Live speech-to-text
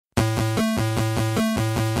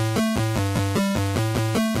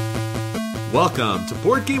Welcome to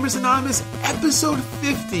Board Gamers Anonymous, episode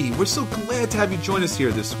 50. We're so glad to have you join us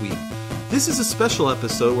here this week. This is a special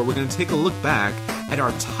episode where we're going to take a look back at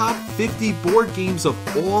our top 50 board games of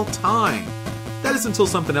all time. That is until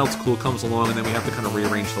something else cool comes along and then we have to kind of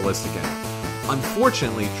rearrange the list again.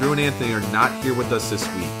 Unfortunately, Drew and Anthony are not here with us this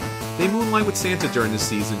week. They moonlight with Santa during the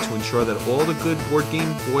season to ensure that all the good board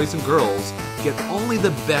game boys and girls get only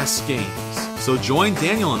the best games. So join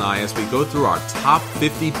Daniel and I as we go through our top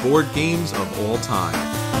 50 board games of all time.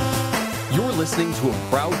 You're listening to a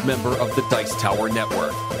proud member of the Dice Tower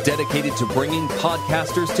Network, dedicated to bringing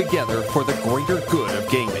podcasters together for the greater good of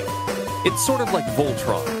gaming. It's sort of like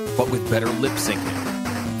Voltron, but with better lip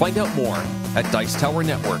syncing. Find out more at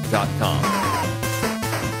DicetowerNetwork.com.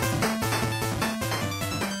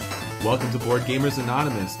 Welcome to Board Gamers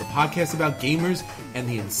Anonymous, the podcast about gamers and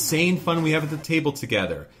the insane fun we have at the table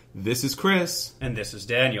together. This is Chris. And this is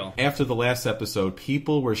Daniel. After the last episode,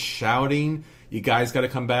 people were shouting, you guys got to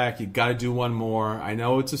come back, you got to do one more. I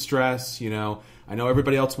know it's a stress, I know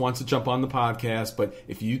everybody else wants to jump on the podcast, but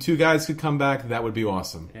if you two guys could come back, that would be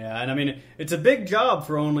awesome. Yeah, and I mean, it's a big job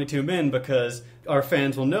for only two men because our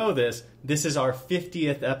fans will know this. This is our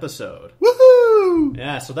 50th episode. Woohoo!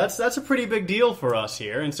 Yeah, so that's a pretty big deal for us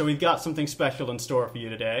here, and so we've got something special in store for you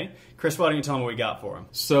today. Chris, why don't you tell them what we got for them?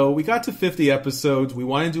 So we got to 50 episodes. We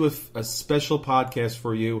want to do a special podcast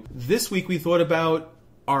for you. This week we thought about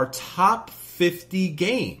our top 50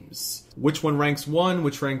 games. Which one ranks 1,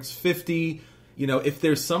 which ranks 50. If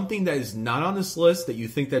there's something that is not on this list that you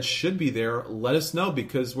think that should be there, let us know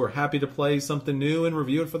because we're happy to play something new and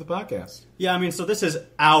review it for the podcast. Yeah, I mean, so this is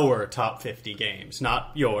our top 50 games,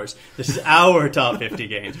 not yours. This is our top 50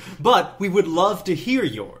 games. But we would love to hear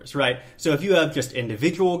yours, right? So if you have just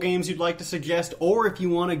individual games you'd like to suggest, or if you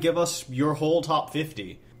want to give us your whole top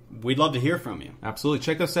 50, we'd love to hear from you. Absolutely.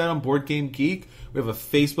 Check us out on Board Game Geek. We have a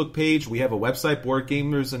Facebook page. We have a website,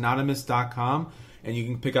 BoardGamersAnonymous.com, and you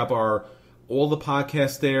can pick up all the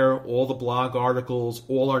podcasts there, all the blog articles,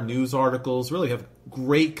 all our news articles. Really have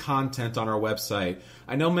great content on our website.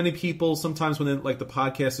 I know many people, sometimes when the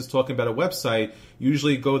podcast is talking about a website,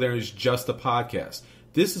 usually go there and it's just a podcast.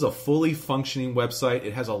 This is a fully functioning website.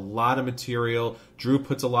 It has a lot of material. Drew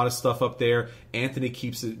puts a lot of stuff up there. Anthony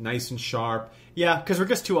keeps it nice and sharp. Yeah, because we're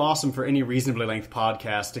just too awesome for any reasonably length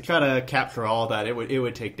podcast. To try to capture all that, it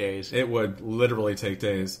would take days. It would literally take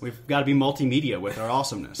days. We've got to be multimedia with our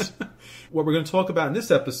awesomeness. What we're going to talk about in this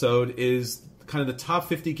episode is kind of the top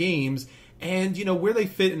 50 games and, where they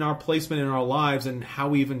fit in our placement in our lives and how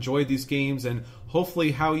we've enjoyed these games and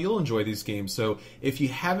hopefully how you'll enjoy these games. So if you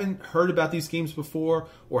haven't heard about these games before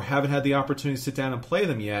or haven't had the opportunity to sit down and play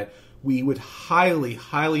them yet, we would highly,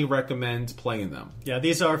 highly recommend playing them. Yeah,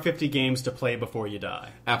 these are 50 games to play before you die.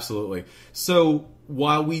 Absolutely. So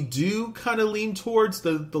while we do kind of lean towards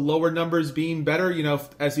the lower numbers being better,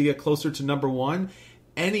 as you get closer to number 1,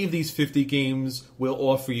 any of these 50 games will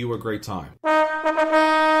offer you a great time.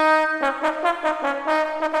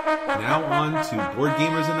 Now on to Board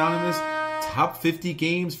Gamers Anonymous Top 50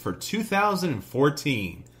 Games for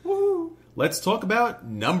 2014. Woo! Let's talk about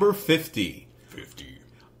number 50.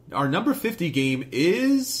 Our number 50 game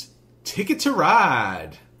is Ticket to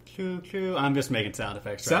Ride. Choo choo. I'm just making sound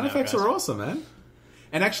effects. Sound effects are awesome, man.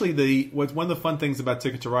 And actually, one of the fun things about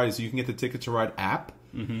Ticket to Ride is you can get the Ticket to Ride app,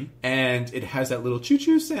 and it has that little choo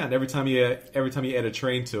choo sound every time you add a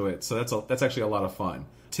train to it. So that's actually a lot of fun.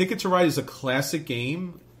 Ticket to Ride is a classic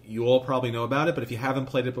game. You all probably know about it, but if you haven't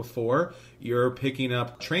played it before, you're picking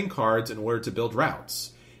up train cards in order to build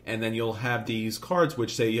routes. And then you'll have these cards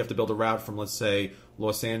which say you have to build a route from, let's say,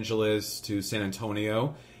 Los Angeles to San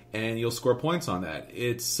Antonio, and you'll score points on that.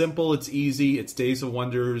 It's simple, it's easy, it's Days of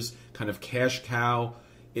Wonders, kind of cash cow.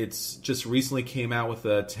 It's just recently came out with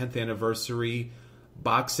a 10th anniversary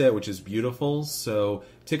box set, which is beautiful. So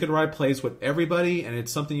Ticket to Ride plays with everybody, and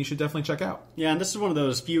it's something you should definitely check out. Yeah, and this is one of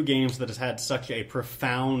those few games that has had such a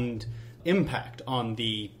profound impact on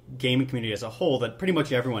the gaming community as a whole that pretty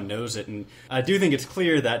much everyone knows it. And I do think it's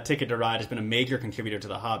clear that Ticket to Ride has been a major contributor to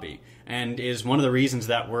the hobby and is one of the reasons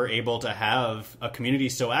that we're able to have a community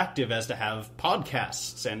so active as to have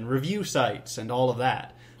podcasts and review sites and all of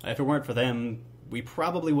that. If it weren't for them, we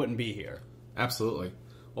probably wouldn't be here. Absolutely.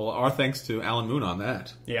 Well, our thanks to Alan Moon on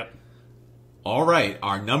that. Yep. All right,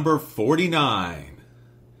 our number 49,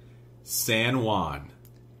 San Juan.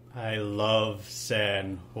 I love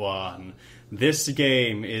San Juan. This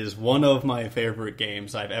game is one of my favorite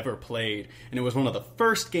games I've ever played, and it was one of the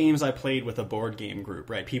first games I played with a board game group,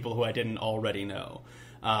 right? People who I didn't already know.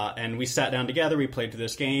 And we sat down together, we played through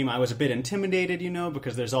this game. I was a bit intimidated,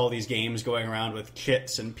 because there's all these games going around with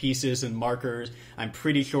chits and pieces and markers. I'm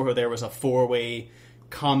pretty sure there was a 4-way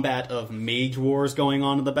combat of mage wars going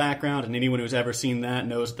on in the background, and anyone who's ever seen that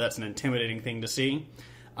knows that's an intimidating thing to see.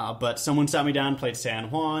 But someone sat me down and played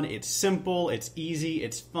San Juan. It's simple, it's easy,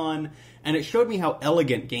 it's fun, and it showed me how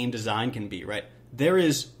elegant game design can be, right? There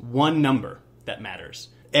is one number that matters.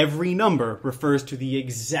 Every number refers to the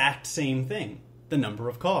exact same thing, the number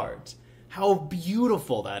of cards. How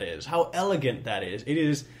beautiful that is, how elegant that is. It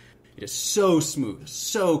is so smooth,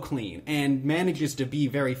 so clean, and manages to be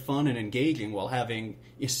very fun and engaging while having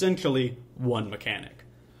essentially one mechanic.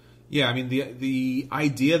 Yeah, I mean, the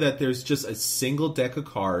idea that there's just a single deck of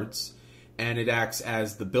cards, and it acts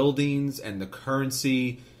as the buildings and the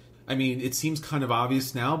currency. I mean, it seems kind of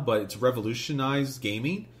obvious now, but it's revolutionized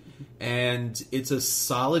gaming, and it's a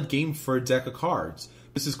solid game for a deck of cards.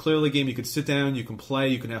 This is clearly a game you can sit down, you can play,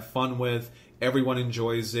 you can have fun with, everyone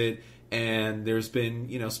enjoys it, and there's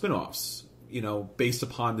been, spin-offs, based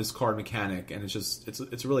upon this card mechanic, and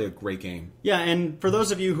it's really a great game. Yeah, and for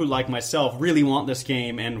those of you who, like myself, really want this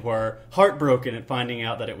game and were heartbroken at finding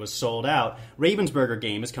out that it was sold out, Ravensburger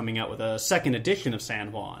Game is coming out with a second edition of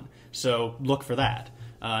San Juan. So look for that,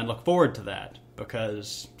 and look forward to that,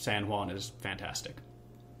 because San Juan is fantastic.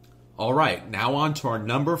 All right, now on to our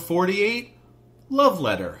number 48, Love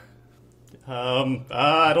Letter.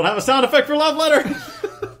 I don't have a sound effect for Love Letter!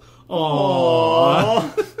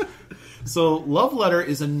 Aww. So Love Letter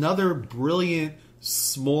is another brilliant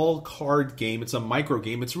small card game. It's a micro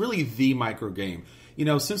game. It's really the micro game.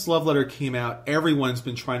 Since Love Letter came out, everyone's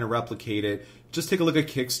been trying to replicate it. Just take a look at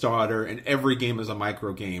Kickstarter, and every game is a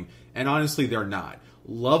micro game. And honestly, they're not.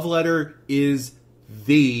 Love Letter is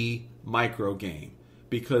the micro game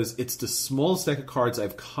because it's the smallest deck of cards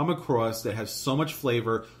I've come across that has so much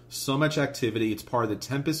flavor, so much activity. It's part of the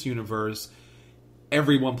Tempest universe.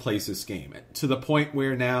 Everyone plays this game to the point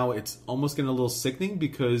where now it's almost getting a little sickening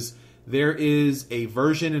because there is a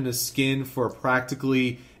version and a skin for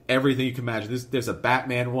practically everything you can imagine. There's a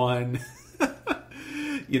Batman one,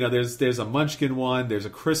 there's a Munchkin one, there's a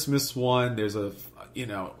Christmas one, there's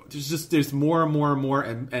there's more and more and more,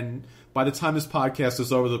 and by the time this podcast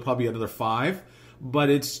is over, there'll probably be another 5.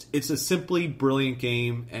 But it's a simply brilliant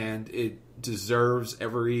game, and it deserves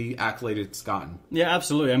every accolade it's gotten. Yeah,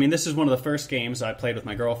 absolutely. I mean, this is one of the first games I played with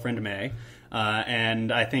my girlfriend, May,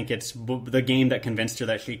 and I think it's the game that convinced her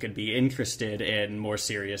that she could be interested in more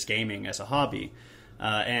serious gaming as a hobby.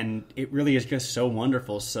 And it really is just so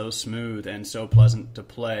wonderful, so smooth, and so pleasant to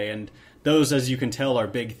play. And those, as you can tell, are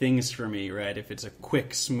big things for me, right? If it's a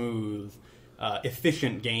quick, smooth,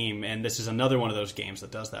 efficient game, and this is another one of those games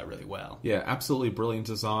that does that really well. Yeah, absolutely brilliant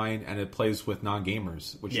design, and it plays with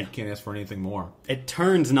non-gamers, which you can't ask for anything more. It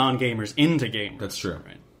turns non-gamers into gamers. That's true.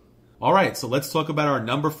 Right. All right, so let's talk about our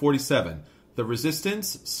number 47, The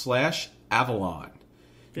Resistance / Avalon.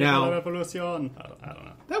 Now, I don't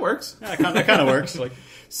know. That works. Yeah, that kind of works.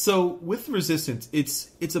 So with Resistance,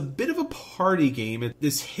 it's a bit of a party game.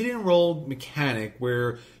 This hidden roll mechanic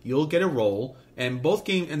where you'll get a roll, and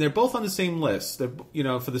they're both on the same list.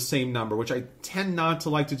 They're, for the same number, which I tend not to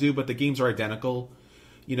like to do, but the games are identical.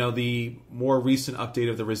 The more recent update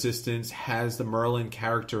of the Resistance has the Merlin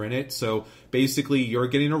character in it. So basically, you're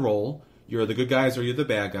getting a roll. You're the good guys or you're the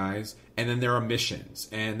bad guys, and then there are missions,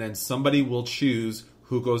 and then somebody will choose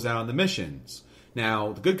who goes out on the missions.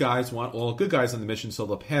 Now, the good guys want all good guys on the mission, so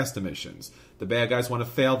they'll pass the missions. The bad guys want to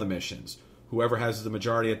fail the missions. Whoever has the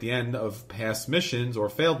majority at the end of past missions or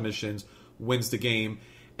failed missions wins the game.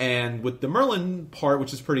 And with the Merlin part,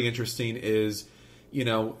 which is pretty interesting, is,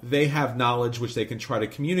 they have knowledge which they can try to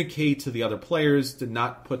communicate to the other players to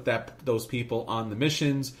not put those people on the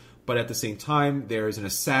missions. But at the same time, there is an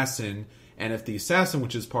assassin, and if the assassin,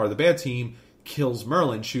 which is part of the bad team, kills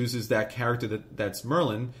Merlin, chooses that character that's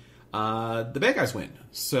Merlin, the bad guys win.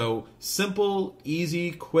 So simple,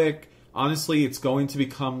 easy, quick. Honestly, it's going to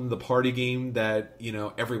become the party game that,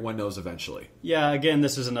 everyone knows eventually. Yeah, again,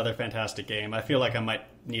 this is another fantastic game. I feel like I might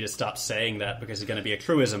need to stop saying that because it's going to be a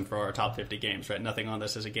truism for our top 50 games, right? Nothing on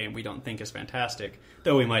this is a game we don't think is fantastic,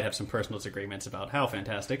 though we might have some personal disagreements about how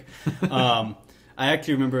fantastic. I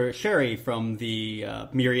actually remember Sherry from the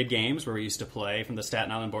Myriad Games, where we used to play, from the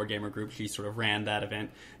Staten Island Board Gamer Group. She sort of ran that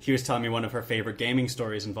event. She was telling me one of her favorite gaming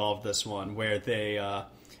stories involved this one, where they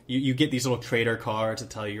you get these little traitor cards that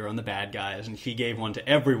tell you you're on the bad guys, and she gave one to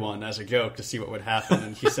everyone as a joke to see what would happen.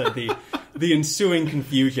 And she said the ensuing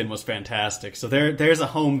confusion was fantastic. So there's a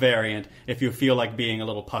home variant if you feel like being a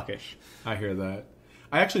little puckish. I hear that.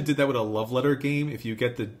 I actually did that with a Love Letter game. If you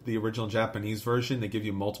get the original Japanese version, they give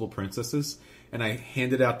you multiple princesses. And I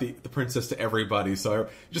handed out the princess to everybody. So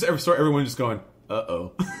everyone just going,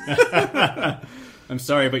 uh-oh. I'm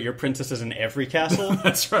sorry, but your princess is in every castle?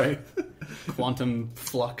 That's right. quantum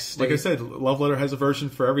flux state. Like I said, Love Letter has a version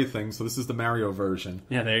for everything, so this is the Mario version.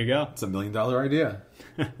 Yeah, there you go. It's $1 million idea.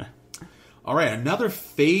 All right, another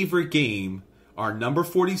favorite game, our number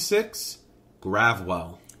 46,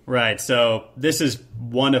 Gravwell. Right, so this is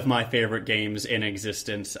one of my favorite games in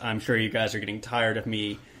existence. I'm sure you guys are getting tired of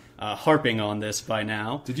me harping on this by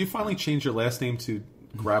now. Did you finally change your last name to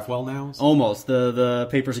Gravwell now? Almost. The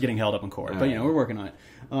papers are getting held up in court, but we're working on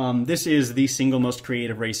it. This is the single most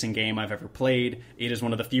creative racing game I've ever played. It is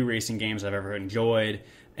one of the few racing games I've ever enjoyed,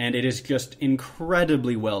 and it is just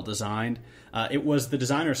incredibly well designed. It was the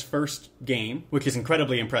designer's first game, which is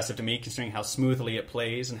incredibly impressive to me, considering how smoothly it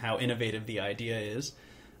plays and how innovative the idea is.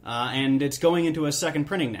 And it's going into a second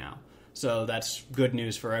printing now, so that's good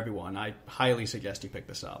news for everyone. I highly suggest you pick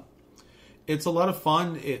this up. It's a lot of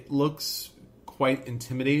fun. It looks quite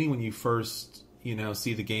intimidating when you first,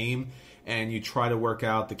 see the game, and you try to work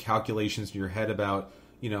out the calculations in your head about,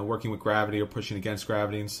 working with gravity or pushing against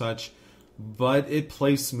gravity and such. But it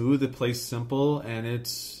plays smooth, it plays simple, and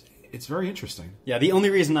it's very interesting. Yeah, the only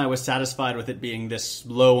reason I was satisfied with it being this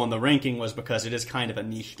low on the ranking was because it is kind of a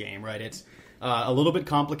niche game, right? It's a little bit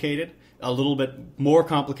complicated, a little bit more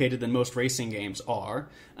complicated than most racing games are,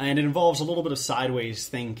 and it involves a little bit of sideways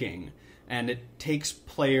thinking, and it takes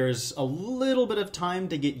players a little bit of time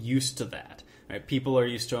to get used to that. Right? People are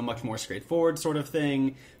used to a much more straightforward sort of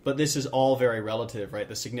thing, but this is all very relative, right?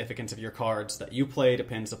 The significance of your cards that you play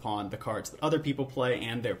depends upon the cards that other people play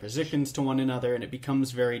and their positions to one another, and it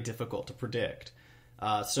becomes very difficult to predict.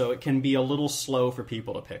 So it can be a little slow for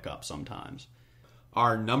people to pick up sometimes.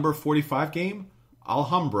 Our number 45 game,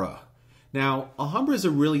 Alhambra. Now, Alhambra is a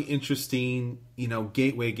really interesting,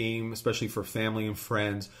 gateway game, especially for family and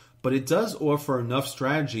friends, but it does offer enough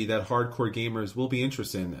strategy that hardcore gamers will be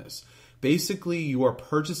interested in this. Basically, you are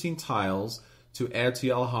purchasing tiles to add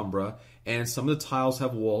to Alhambra, and some of the tiles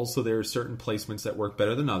have walls, so there are certain placements that work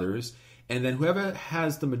better than others. And then whoever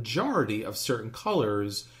has the majority of certain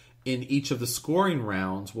colors in each of the scoring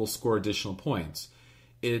rounds will score additional points.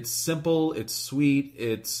 It's simple, it's sweet,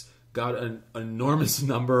 it's got an enormous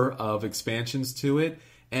number of expansions to it,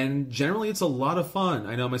 and generally it's a lot of fun.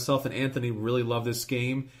 I know myself and Anthony really love this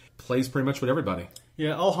game. Plays pretty much with everybody.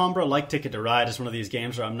 Yeah, Alhambra, like Ticket to Ride, is one of these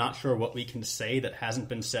games where I'm not sure what we can say that hasn't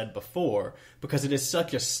been said before, because it is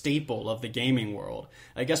such a staple of the gaming world.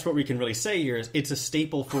 I guess what we can really say here is it's a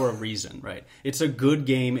staple for a reason, right? It's a good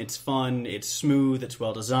game, it's fun, it's smooth, it's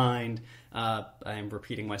well designed. I'm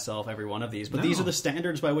repeating myself every one of these, but these are the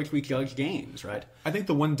standards by which we judge games, right? I think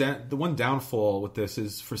the one downfall with this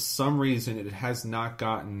is, for some reason, it has not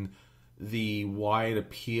gotten the wide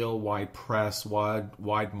appeal, wide press,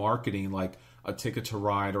 wide marketing like a Ticket to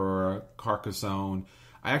Ride or a Carcassonne.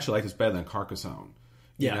 I actually like this better than Carcassonne.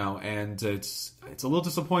 And it's a little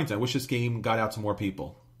disappointing. I wish this game got out to more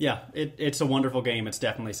people. Yeah, it's a wonderful game. It's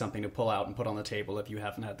definitely something to pull out and put on the table if you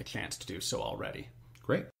haven't had the chance to do so already.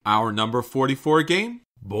 Great. Our number 44 game,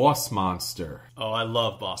 Boss Monster. Oh, I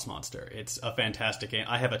love Boss Monster. It's a fantastic game.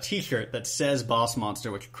 I have a t-shirt that says Boss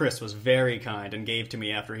Monster, which Chris was very kind and gave to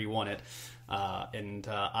me after he won it.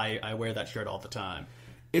 I wear that shirt all the time.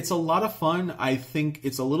 It's a lot of fun. I think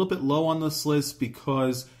it's a little bit low on this list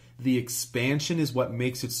because the expansion is what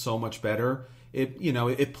makes it so much better.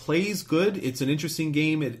 It plays good. It's an interesting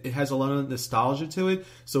game. It has a lot of nostalgia to it.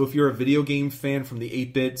 So if you're a video game fan from the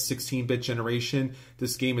 8-bit, 16-bit generation,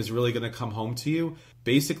 this game is really going to come home to you.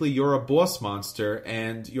 Basically, you're a boss monster,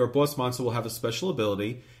 and your boss monster will have a special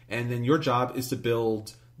ability, and then your job is to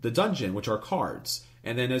build the dungeon, which are cards.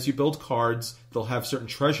 And then as you build cards, they'll have certain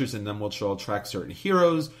treasures in them, which will attract certain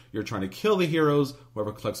heroes. You're trying to kill the heroes.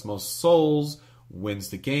 Whoever collects most souls wins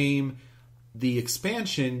the game. The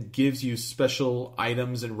expansion gives you special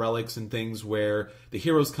items and relics and things where the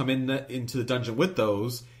heroes come into the dungeon with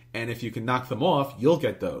those, and if you can knock them off, you'll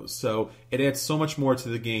get those. So it adds so much more to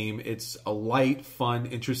the game. It's a light, fun,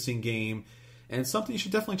 interesting game, and something you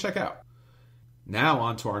should definitely check out. Now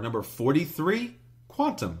on to our number 43,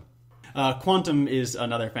 Quantum. Quantum is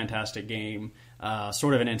another fantastic game,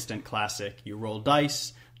 sort of an instant classic. You roll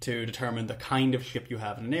dice to determine the kind of ship you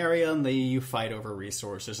have in an area, and then you fight over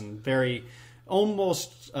resources. And very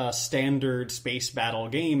almost standard space battle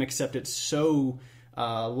game, except it's so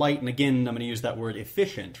light, and again, I'm going to use that word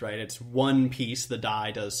efficient, right? It's one piece. The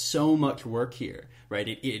die does so much work here, right?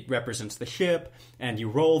 It represents the ship, and you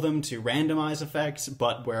roll them to randomize effects,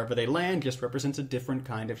 but wherever they land just represents a different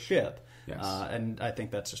kind of ship. Yes. And I think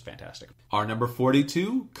that's just fantastic. Our number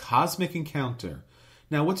 42, Cosmic Encounter.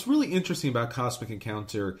 Now, what's really interesting about Cosmic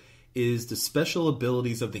Encounter is the special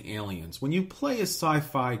abilities of the aliens. When you play a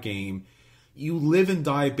sci-fi game, you live and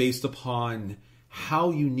die based upon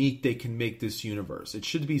how unique they can make this universe. It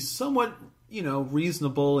should be somewhat,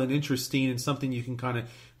 reasonable and interesting and something you can kind of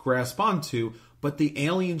grasp onto, but the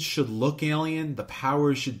aliens should look alien, the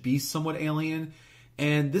powers should be somewhat alien,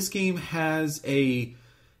 and this game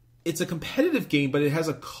it's a competitive game, but it has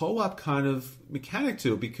a co-op kind of mechanic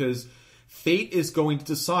to it, because fate is going to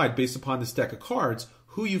decide, based upon this deck of cards,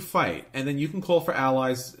 who you fight. And then you can call for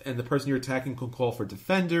allies, and the person you're attacking can call for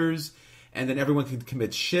defenders, and then everyone can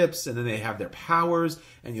commit ships, and then they have their powers,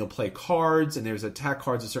 and you'll play cards, and there's attack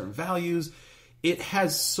cards of certain values. It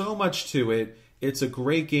has so much to it. It's a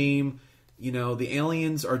great game. The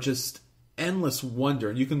aliens are just endless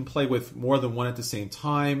wonder. You can play with more than one at the same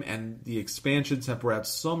time, and the expansions have brought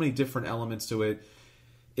so many different elements to it.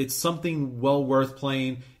 It's something well worth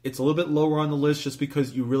playing. It's a little bit lower on the list just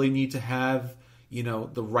because you really need to have,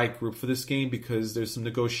 the right group for this game, because there's some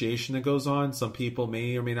negotiation that goes on. Some people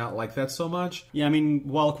may or may not like that so much. Yeah,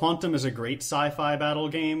 while Quantum is a great sci-fi battle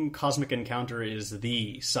game, Cosmic Encounter is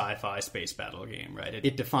the sci-fi space battle game, right?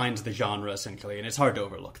 It defines the genre, essentially, and it's hard to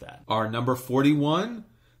overlook that. Our number 41,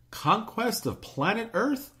 Conquest of Planet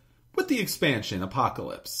Earth with the expansion,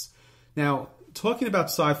 Apocalypse. Now, talking about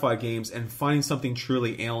sci-fi games and finding something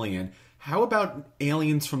truly alien, how about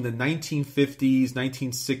aliens from the 1950s,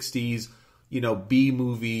 1960s,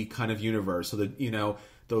 B-movie kind of universe? So that,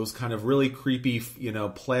 those kind of really creepy,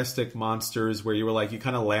 plastic monsters where you were like, you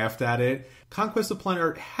kind of laughed at it. Conquest of Planet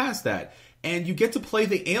Earth has that. And you get to play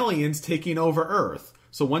the aliens taking over Earth.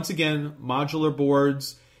 So once again, modular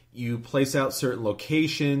boards, you place out certain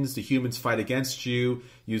locations, the humans fight against you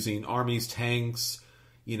using armies, tanks,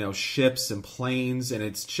 ships and planes, and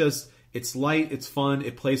it's light, it's fun,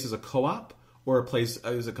 it plays as a co-op, or it plays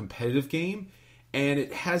as a competitive game, and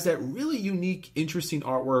it has that really unique, interesting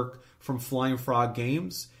artwork from Flying Frog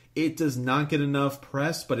Games. It does not get enough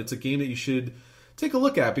press, but it's a game that you should take a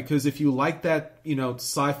look at, because if you like that,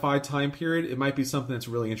 sci-fi time period, it might be something that's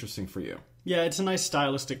really interesting for you. Yeah, it's a nice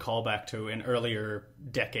stylistic callback to an earlier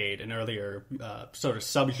decade, an earlier sort of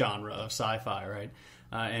subgenre of sci-fi, right?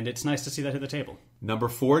 And it's nice to see that hit the table. Number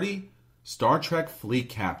 40, Star Trek Fleet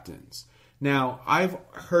Captains. Now, I've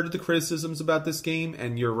heard of the criticisms about this game,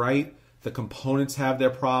 and you're right. The components have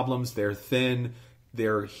their problems. They're thin.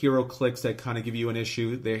 They're hero clicks that kind of give you an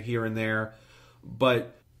issue. They're here and there.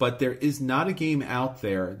 But there is not a game out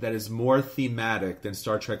there that is more thematic than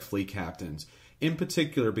Star Trek Fleet Captains. In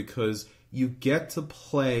particular, because you get to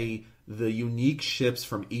play the unique ships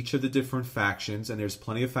from each of the different factions, and there's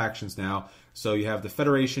plenty of factions now. So you have the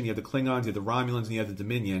Federation, you have the Klingons, you have the Romulans, and you have the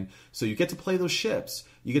Dominion. So you get to play those ships.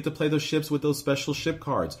 You get to play those ships with those special ship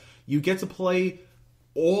cards. You get to play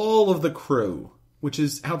all of the crew, which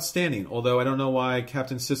is outstanding. Although I don't know why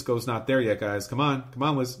Captain Sisko's not there yet, guys. Come on,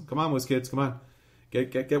 Wiz kids, come on.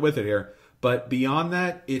 Get with it here. But beyond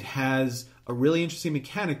that, it has a really interesting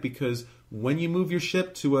mechanic, because when you move your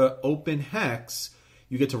ship to an open hex,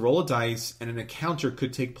 you get to roll a dice, and an encounter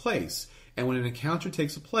could take place. And when an encounter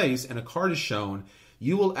takes place and a card is shown,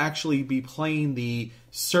 you will actually be playing the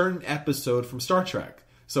certain episode from Star Trek.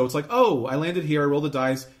 So it's like, oh, I landed here, I rolled the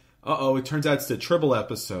dice. Uh-oh, it turns out it's the Tribble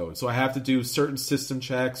episode. So I have to do certain system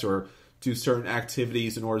checks or do certain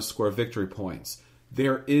activities in order to score victory points.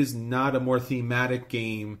 There is not a more thematic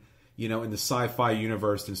game, in the sci-fi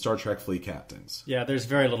universe than Star Trek Fleet Captains. Yeah, there's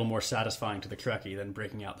very little more satisfying to the Trekkie than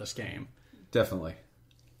breaking out this game. Definitely.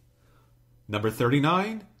 Number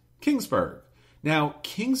 39, Kingsburg. Now,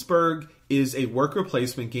 Kingsburg is a worker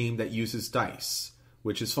placement game that uses dice,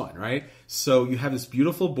 which is fun, right? So you have this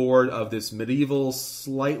beautiful board of this medieval,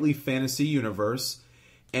 slightly fantasy universe,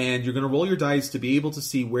 and you're going to roll your dice to be able to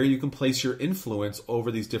see where you can place your influence over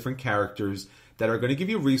these different characters that are going to give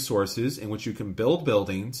you resources in which you can build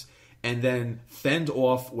buildings and then fend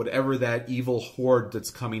off whatever that evil horde that's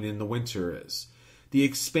coming in the winter is. The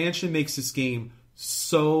expansion makes this game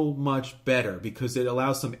so much better because it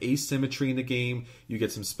allows some asymmetry in the game. You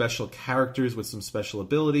get some special characters with some special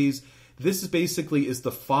abilities. This is basically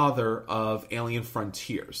the father of Alien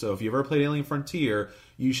Frontier. So if you've ever played Alien Frontier,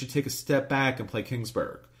 you should take a step back and play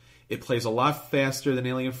Kingsburg. It plays a lot faster than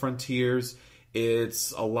Alien Frontiers.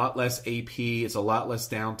 It's a lot less AP. It's a lot less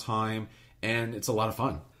downtime. And it's a lot of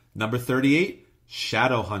fun. Number 38,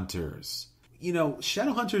 Shadowhunters.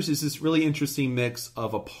 Shadowhunters is this really interesting mix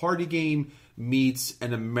of a party game meets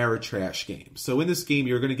an Ameritrash game. So in this game,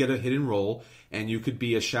 you're going to get a hidden role, and you could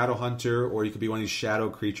be a shadow hunter, or you could be one of these shadow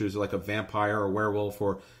creatures like a vampire or werewolf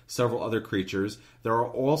or several other creatures. There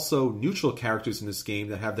are also neutral characters in this game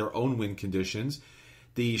that have their own win conditions.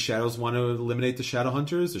 The shadows want to eliminate the shadow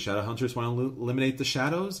hunters. The shadow hunters want to eliminate the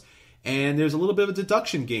shadows. And there's a little bit of a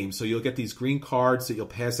deduction game. So you'll get these green cards that you'll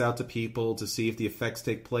pass out to people to see if the effects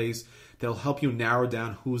take place. They'll help you narrow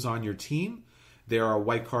down who's on your team. There are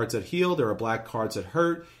white cards that heal. There are black cards that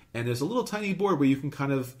hurt. And there's a little tiny board where you can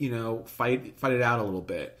kind of, fight it out a little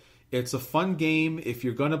bit. It's a fun game. If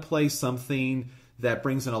you're going to play something that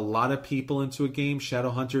brings in a lot of people into a game,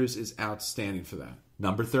 Shadowhunters is outstanding for that.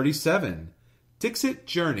 Number 37, Dixit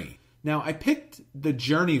Journey. Now, I picked the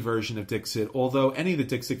Journey version of Dixit, although any of the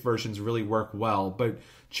Dixit versions really work well, but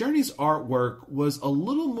Journey's artwork was a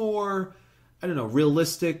little more,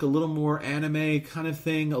 realistic, a little more anime kind of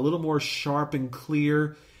thing, a little more sharp and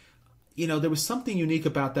clear. There was something unique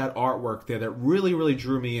about that artwork there that really, really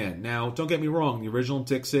drew me in. Now, don't get me wrong, the original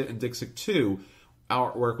Dixit and Dixit 2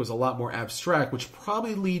 artwork was a lot more abstract, which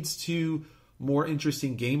probably leads to more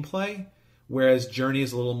interesting gameplay. Whereas Journey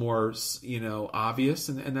is a little more, obvious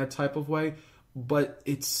in that type of way. But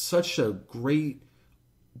it's such a great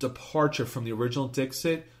departure from the original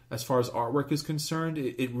Dixit as far as artwork is concerned.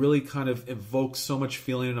 It really kind of evokes so much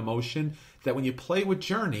feeling and emotion that when you play with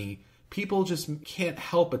Journey, people just can't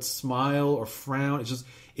help but smile or frown.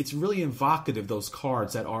 It's really evocative, those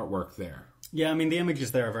cards, that artwork there. Yeah, I mean, the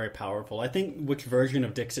images there are very powerful. I think which version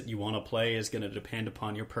of Dixit you want to play is going to depend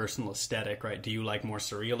upon your personal aesthetic, right? Do you like more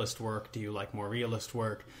surrealist work? Do you like more realist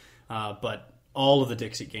work? But all of the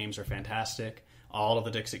Dixit games are fantastic. All of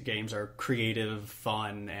the Dixit games are creative,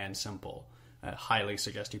 fun, and simple. I highly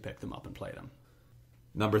suggest you pick them up and play them.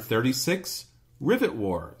 Number 36, Rivet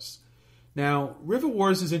Wars. Now, Rivet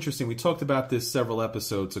Wars is interesting. We talked about this several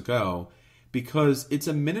episodes ago, because it's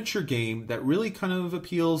a miniature game that really kind of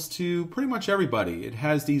appeals to pretty much everybody. It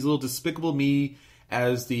has these little Despicable Me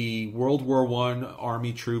as the World War I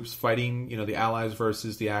army troops fighting, the Allies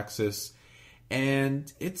versus the Axis.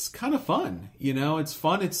 And it's kind of fun. It's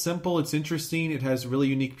fun, it's simple, it's interesting. It has really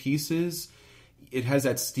unique pieces. It has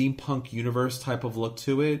that steampunk universe type of look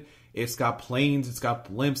to it. It's got planes, it's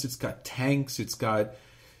got blimps, it's got tanks, it's got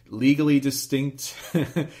legally distinct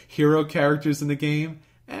hero characters in the game.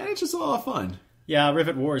 And it's just a lot of fun. Yeah,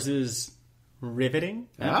 Rivet Wars is riveting.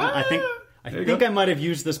 I think I might have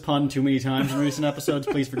used this pun too many times in recent episodes.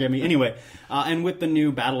 Please forgive me. Anyway, and with the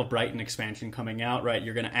new Battle of Brighton expansion coming out, right,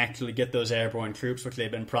 you're going to actually get those airborne troops, which they've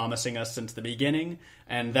been promising us since the beginning.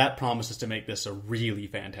 And that promises to make this a really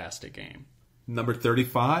fantastic game. Number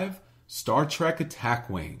 35, Star Trek Attack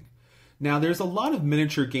Wing. Now, there's a lot of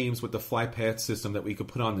miniature games with the flight path system that we could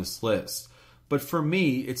put on this list. But for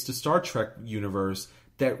me, it's the Star Trek universe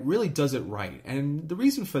that really does it right. And the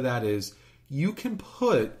reason for that is you can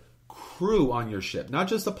put crew on your ship, not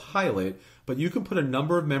just a pilot, but you can put a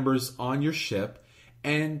number of members on your ship.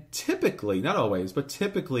 And typically, not always, but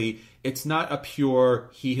typically, it's not a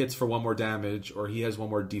pure he hits for one more damage or he has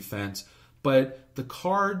one more defense. But the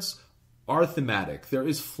cards are thematic. There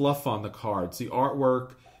is fluff on the cards. The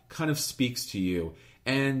artwork kind of speaks to you.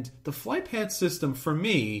 And the flight path system, for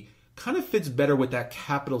me, kind of fits better with that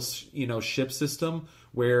capital, ship system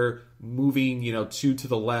where moving, two to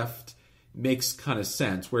the left makes kind of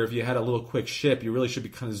sense. Where if you had a little quick ship, you really should be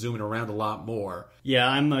kind of zooming around a lot more. Yeah,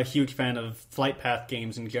 I'm a huge fan of flight path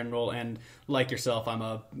games in general, and like yourself, I'm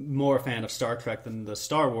a more fan of Star Trek than the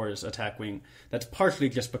Star Wars Attack Wing. That's partially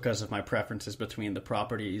just because of my preferences between the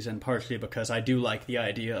properties, and partially because I do like the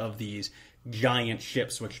idea of these giant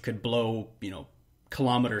ships which could blow,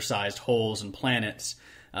 kilometer-sized holes in planets,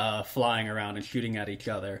 flying around and shooting at each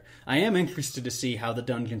other. I am interested to see how the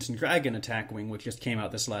Dungeons & Dragons Attack Wing, which just came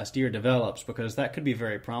out this last year, develops, because that could be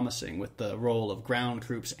very promising with the role of ground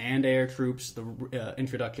troops and air troops, the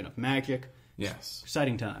introduction of magic. Yes.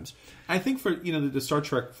 Exciting times. I think for, the Star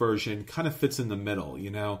Trek version kind of fits in the middle,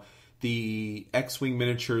 The X-Wing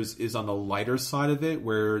miniatures is on the lighter side of it,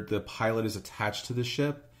 where the pilot is attached to the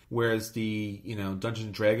ship, whereas the,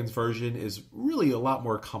 Dungeons & Dragons version is really a lot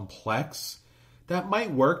more complex. That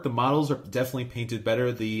might work. The models are definitely painted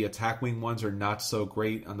better. The Attack Wing ones are not so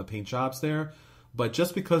great on the paint jobs there. But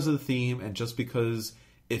just because of the theme and just because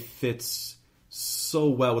it fits so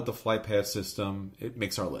well with the flight path system, it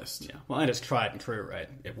makes our list. Yeah, well, and it's tried and true, right?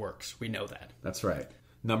 It works. We know that. That's right.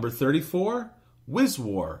 Number 34, Wiz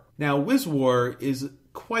War. Now, Wiz War is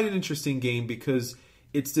quite an interesting game because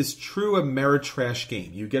it's this true Ameritrash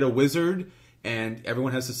game. You get a wizard, and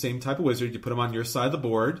everyone has the same type of wizard. You put them on your side of the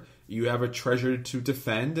board. You have a treasure to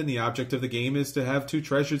defend, and the object of the game is to have 2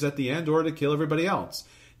 treasures at the end or to kill everybody else.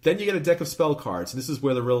 Then you get a deck of spell cards, and this is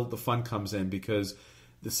where the fun comes in, because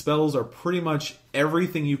the spells are pretty much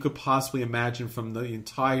everything you could possibly imagine from the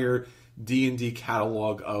entire D&D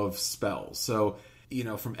catalog of spells. So,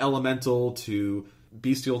 from elemental to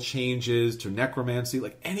bestial changes to necromancy,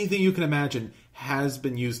 like anything you can imagine has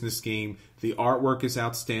been used in this game. The artwork is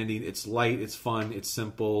outstanding. It's light, it's fun, it's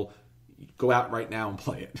simple. Go out right now and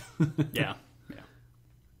play it. Yeah.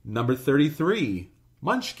 Number 33,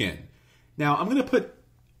 Munchkin. Now, I'm going to put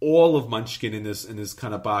all of Munchkin in this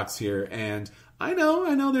kind of box here, and I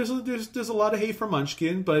know there's a lot of hate for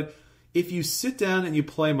Munchkin, but if you sit down and you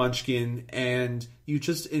play Munchkin and you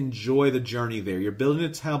just enjoy the journey there, you're building a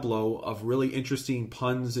tableau of really interesting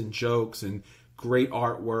puns and jokes and great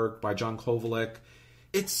artwork by John Kovalek.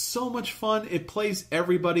 It's so much fun. It plays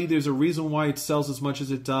everybody. There's a reason why it sells as much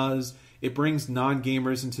as it does. It brings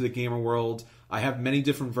non-gamers into the gamer world. I have many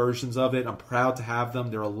different versions of it. I'm proud to have them.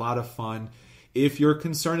 They're a lot of fun. If you're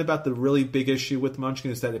concerned about the really big issue with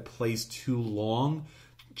Munchkin is that it plays too long,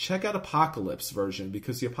 check out Apocalypse version,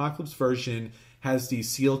 because the Apocalypse version has these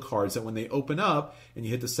seal cards that when they open up and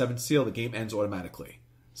you hit the 7th seal, the game ends automatically.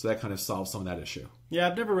 So that kind of solves some of that issue. Yeah,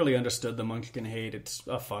 I've never really understood the Munchkin hate. It's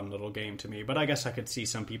a fun little game to me, but I guess I could see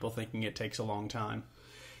some people thinking it takes a long time.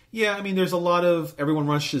 Yeah, I mean, there's a lot of everyone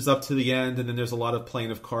rushes up to the end, and then there's a lot of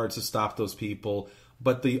playing of cards to stop those people.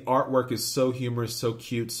 But the artwork is so humorous, so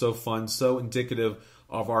cute, so fun, so indicative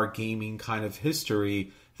of our gaming kind of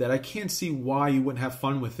history that I can't see why you wouldn't have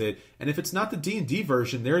fun with it. And if it's not the D&D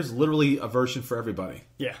version, there's literally a version for everybody.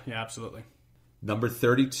 Yeah, absolutely. Number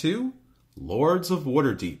 32, Lords of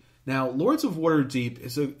Waterdeep. Now, Lords of Waterdeep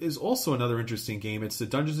is also another interesting game. It's the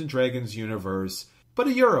Dungeons & Dragons universe, but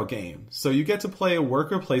a Euro game. So you get to play a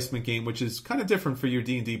worker placement game, which is kind of different for your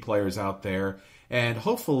D&D players out there. And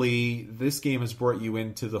hopefully this game has brought you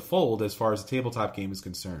into the fold as far as the tabletop game is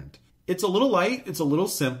concerned. It's a little light, it's a little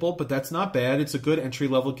simple, but that's not bad. It's a good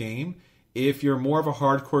entry-level game. If you're more of a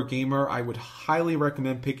hardcore gamer, I would highly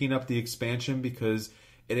recommend picking up the expansion because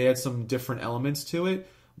it adds some different elements to it.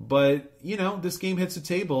 But, this game hits the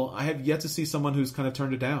table. I have yet to see someone who's kind of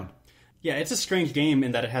turned it down. Yeah, it's a strange game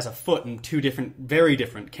in that it has a foot in two very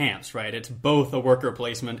different camps, right? It's both a worker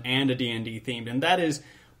placement and a D&D themed, and that is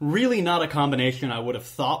really not a combination I would have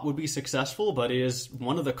thought would be successful, but is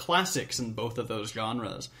one of the classics in both of those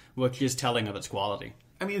genres, which is telling of its quality.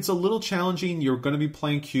 I mean, it's a little challenging. You're going to be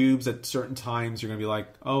playing cubes at certain times. You're going to be like,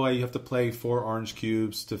 oh, you have to play 4 orange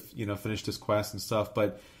cubes to, finish this quest and stuff.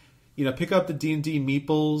 But, pick up the D&D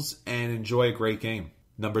meeples and enjoy a great game.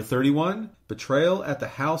 Number 31, Betrayal at the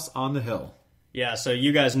House on the Hill. Yeah, so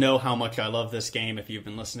you guys know how much I love this game if you've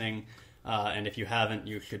been listening. And if you haven't,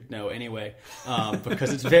 you should know anyway,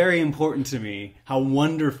 because it's very important to me how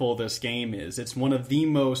wonderful this game is. It's one of the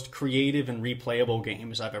most creative and replayable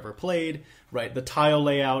games I've ever played, right? The tile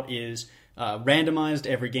layout is randomized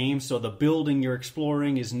every game, so the building you're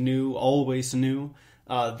exploring is new, always new.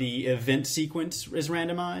 The event sequence is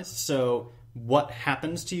randomized, so what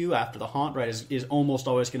happens to you after the haunt, right, is almost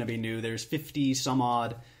always going to be new. There's 50 some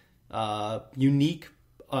odd unique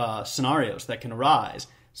scenarios that can arise.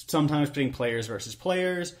 Sometimes putting players versus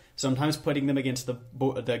players, sometimes putting them against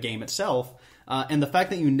the game itself. And the fact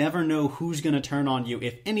that you never know who's going to turn on you,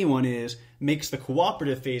 if anyone is, makes the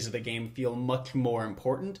cooperative phase of the game feel much more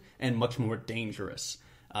important and much more dangerous.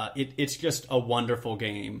 It's just a wonderful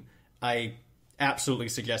game. I absolutely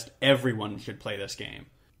suggest everyone should play this game.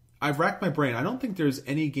 I've racked my brain. I don't think there's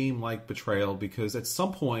any game like Betrayal because at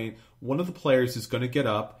some point, one of the players is going to get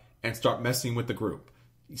up and start messing with the group.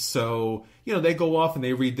 So, they go off and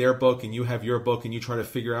they read their book and you have your book and you try to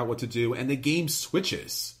figure out what to do and the game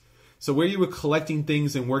switches. So where you were collecting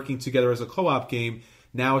things and working together as a co-op game,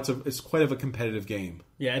 now it's quite of a competitive game.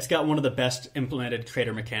 Yeah, it's got one of the best implemented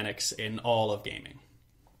trader mechanics in all of gaming.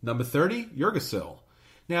 Number 30, Yggdrasil.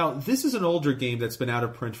 Now, this is an older game that's been out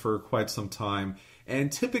of print for quite some time, and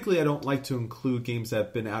typically I don't like to include games that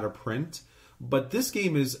have been out of print, but this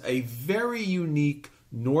game is a very unique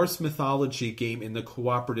Norse mythology game in the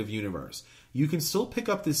cooperative universe. You can still pick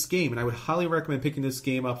up this game, and I would highly recommend picking this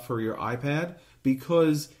game up for your iPad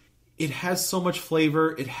because it has so much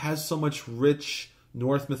flavor, it has so much rich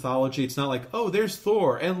Norse mythology. It's not like, oh, there's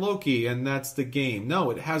Thor and Loki, and that's the game. No,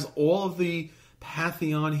 it has all of the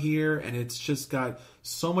Pantheon here, and it's just got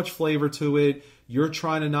so much flavor to it. You're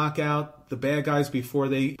trying to knock out the bad guys before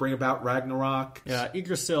they bring about Ragnarok. Yeah,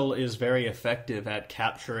 Yggdrasil is very effective at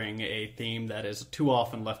capturing a theme that is too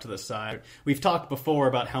often left to the side. We've talked before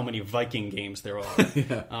about how many Viking games there are,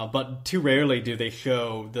 yeah. But too rarely do they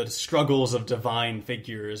show the struggles of divine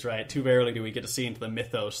figures, right? Too rarely do we get to see into the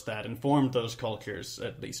mythos that informed those cultures,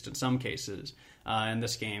 at least in some cases. And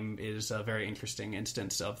this game is a very interesting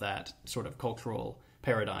instance of that sort of cultural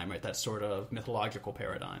paradigm, right? That sort of mythological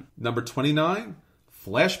paradigm. Number 29,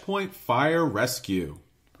 Flashpoint Fire Rescue.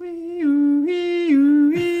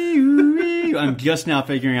 you, I'm just now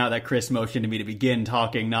figuring out that Chris motioned to me to begin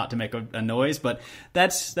talking, not to make a noise, but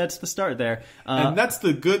that's the start there. And that's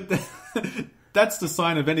the good... that's the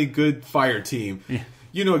sign of any good fire team. Yeah.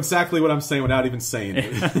 You know exactly what I'm saying without even saying it.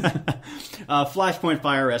 Flashpoint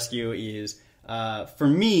Fire Rescue is, for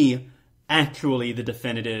me, actually the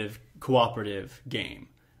definitive cooperative game.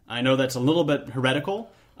 I know that's a little bit heretical,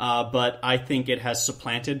 but I think it has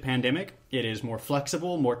supplanted Pandemic. It is more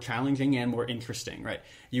flexible, more challenging, and more interesting, right?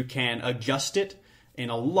 You can adjust it in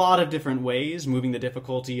a lot of different ways, moving the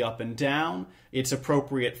difficulty up and down. It's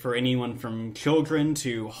appropriate for anyone from children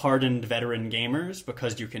to hardened veteran gamers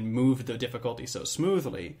because you can move the difficulty so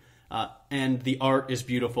smoothly. And the art is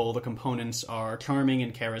beautiful, the components are charming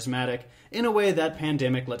and charismatic in a way that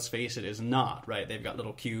Pandemic, let's face it, is not, right? They've got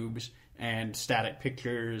little cubes and static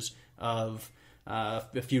pictures of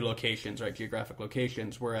a few locations, right? Geographic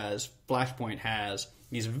locations, whereas Flashpoint has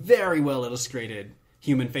these very well illustrated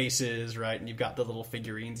human faces, right? And you've got the little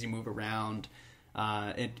figurines you move around.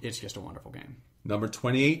 It's just a wonderful game. Number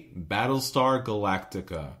 28, Battlestar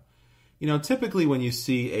Galactica. You know, typically when you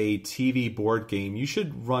see a TV board game, you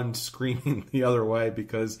should run screaming the other way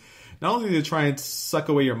because not only do they try and suck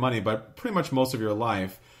away your money, but pretty much most of your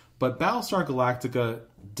life, but Battlestar Galactica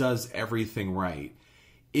does everything right.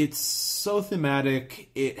 It's so thematic.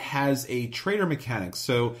 It has a trader mechanic.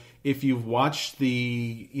 So if you've watched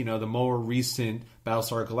the more recent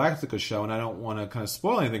Battlestar Galactica show, and I don't want to kind of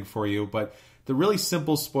spoil anything for you, but the really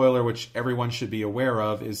simple spoiler, which everyone should be aware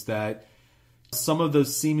of, is that some of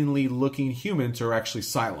those seemingly looking humans are actually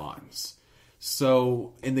Cylons.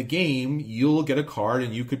 So in the game, you'll get a card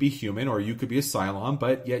and you could be human or you could be a Cylon,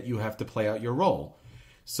 but yet you have to play out your role.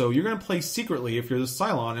 So you're going to play secretly if you're the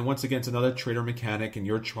Cylon, and once again, it's another trader mechanic, and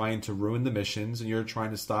you're trying to ruin the missions, and you're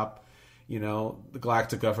trying to stop, the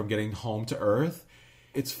Galactica from getting home to Earth.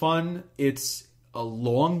 It's fun. It's a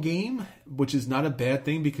long game, which is not a bad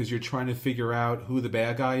thing because you're trying to figure out who the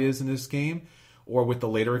bad guy is in this game. Or with the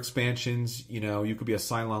later expansions, you could be a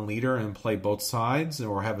Cylon leader and play both sides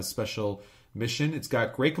or have a special mission. It's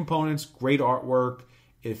got great components, great artwork.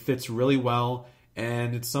 It fits really well.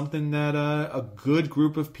 And it's something that a good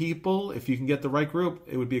group of people, if you can get the right group,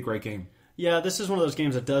 it would be a great game. Yeah, this is one of those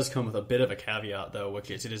games that does come with a bit of a caveat, though, which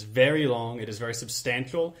is it is very long, it is very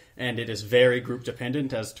substantial, and it is very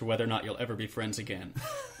group-dependent as to whether or not you'll ever be friends again.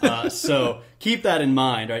 So keep that in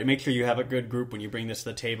mind, right? Make sure you have a good group when you bring this to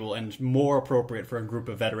the table, and more appropriate for a group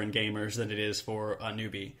of veteran gamers than it is for a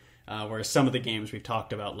newbie. Whereas some of the games we've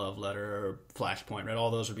talked about, Love Letter or Flashpoint, right?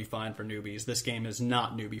 All those would be fine for newbies. This game is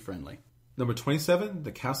not newbie-friendly. Number 27,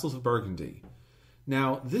 The Castles of Burgundy.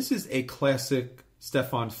 Now, this is a classic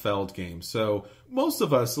Stefan Feld game. So most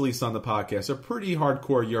of us, at least on the podcast, are pretty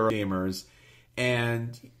hardcore Euro gamers.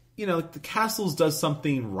 And, The Castles does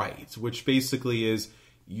something right, which basically is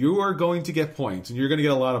you are going to get points, and you're going to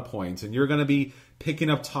get a lot of points, and you're going to be picking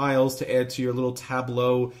up tiles to add to your little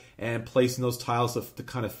tableau and placing those tiles to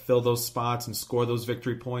kind of fill those spots and score those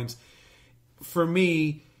victory points. For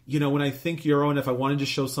me, when I think Euro, and if I wanted to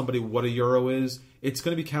show somebody what a Euro is, it's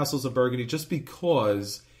going to be Castles of Burgundy just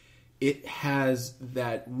because it has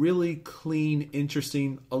that really clean,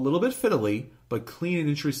 interesting, a little bit fiddly, but clean and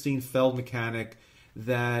interesting Feld mechanic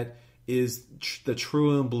that is the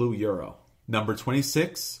true and blue Euro. Number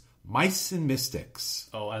 26, Mice and Mystics.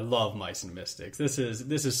 Oh, I love Mice and Mystics. This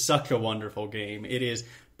is such a wonderful game. It is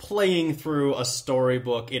playing through a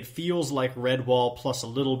storybook. It feels like Redwall plus a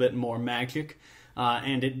little bit more magic.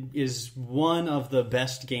 And it is one of the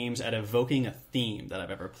best games at evoking a theme that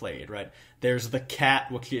I've ever played, right? There's the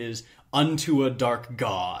cat, which is unto a dark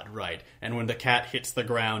god, right? And when the cat hits the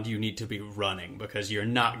ground, you need to be running because you're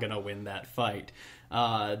not going to win that fight.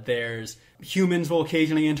 There's humans will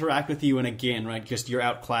occasionally interact with you, and again, right, just you're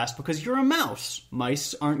outclassed because you're a mouse.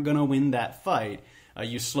 Mice aren't going to win that fight.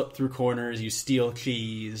 You slip through corners, you steal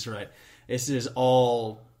cheese, right? This is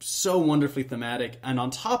all so wonderfully thematic, and on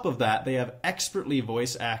top of that, they have expertly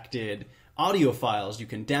voice-acted audio files you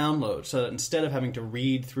can download, so that instead of having to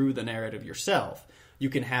read through the narrative yourself, you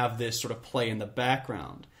can have this sort of play in the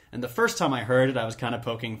background. And the first time I heard it, I was kind of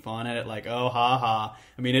poking fun at it, like, oh, ha, ha.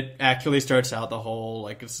 I mean, it actually starts out the whole,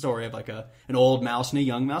 like, a story of, like, an old mouse and a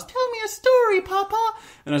young mouse. Tell me a story, Papa.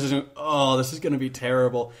 And I was just going, oh, this is going to be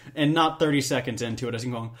terrible. And not 30 seconds into it, I was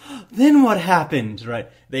going, then what happened? Right?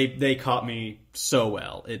 They caught me so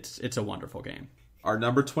well. It's a wonderful game. Our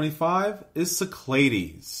number 25 is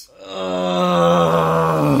Cyclades.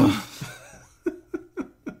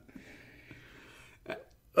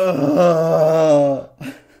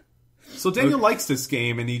 So Daniel likes this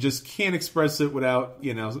game, and he just can't express it without,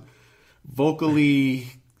 vocally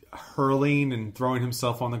hurling and throwing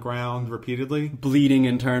himself on the ground repeatedly. Bleeding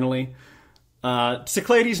internally.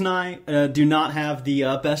 Cyclades and I do not have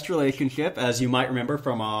the best relationship, as you might remember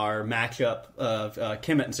from our matchup of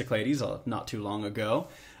Kemet and Cyclades not too long ago.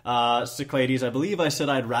 Cyclades, I believe I said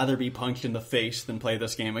I'd rather be punched in the face than play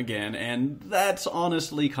this game again, and that's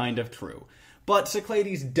honestly kind of true. But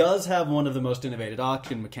Cyclades does have one of the most innovative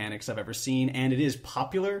auction mechanics I've ever seen, and it is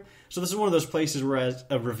popular. So this is one of those places where, as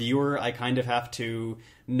a reviewer, I kind of have to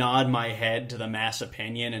nod my head to the mass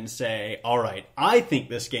opinion and say, all right, I think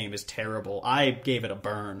this game is terrible. I gave it a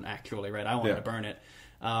burn, actually, right? I wanted to burn it.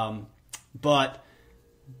 But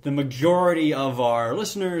the majority of our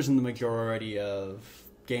listeners and the majority of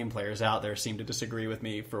game players out there seem to disagree with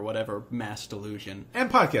me for whatever mass delusion.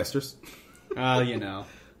 And podcasters. You know.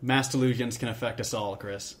 Mass delusions can affect us all,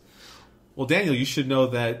 Chris. Well, Daniel, you should know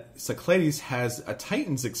that Cyclades has a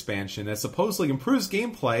Titans expansion that supposedly improves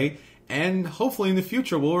gameplay, and hopefully in the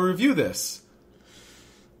future we'll review this.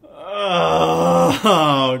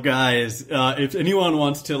 Oh, guys, if anyone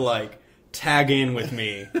wants to, tag in with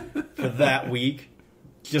me for that week,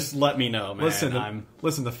 just let me know, man.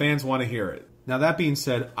 Listen, the fans want to hear it. Now, that being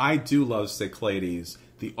said, I do love Cyclades.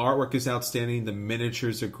 The artwork is outstanding, the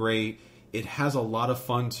miniatures are great. It has a lot of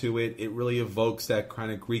fun to it. It really evokes that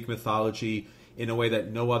kind of Greek mythology in a way that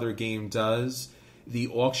no other game does. The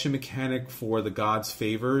auction mechanic for the gods'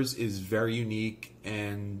 favors is very unique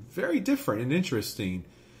and very different and interesting.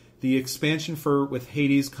 The expansion with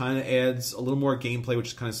Hades kind of adds a little more gameplay,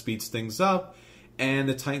 which kind of speeds things up. And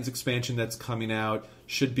the Titans expansion that's coming out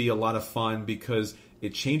should be a lot of fun because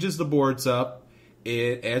it changes the boards up.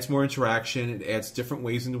 It adds more interaction. It adds different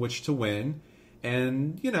ways in which to win.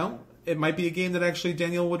 And, it might be a game that actually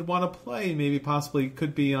Daniel would want to play. Maybe possibly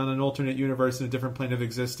could be on an alternate universe in a different plane of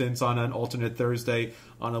existence, on an alternate Thursday,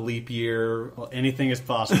 on a leap year. Well, anything is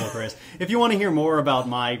possible, Chris. If you want to hear more about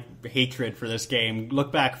my hatred for this game,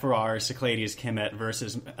 look back for our Cyclades Kemet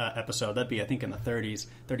versus episode. That'd be, I think, in the 30s.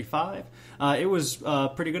 35? It was a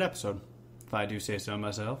pretty good episode, if I do say so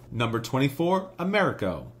myself. Number 24,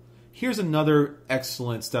 Americo. Here's another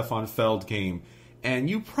excellent Stefan Feld game. And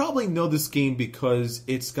you probably know this game because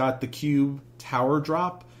it's got the cube tower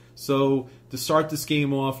drop. So to start this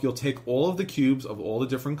game off, you'll take all of the cubes of all the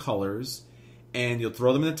different colors and you'll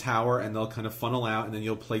throw them in the tower and they'll kind of funnel out and then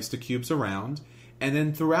you'll place the cubes around. And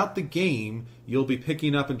then throughout the game, you'll be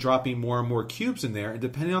picking up and dropping more and more cubes in there. And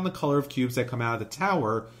depending on the color of cubes that come out of the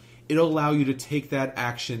tower, it'll allow you to take that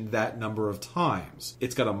action that number of times.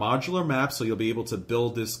 It's got a modular map, so you'll be able to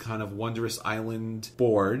build this kind of wondrous island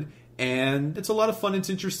board. And it's a lot of fun. It's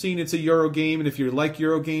interesting. It's a Euro game. And if you like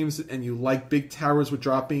Euro games and you like big towers with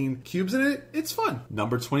dropping cubes in it, it's fun.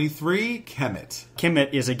 Number 23, Kemet.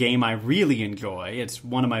 Kemet is a game I really enjoy. It's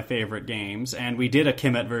one of my favorite games. And we did a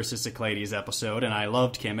Kemet versus Cyclades episode. And I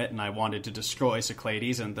loved Kemet. And I wanted to destroy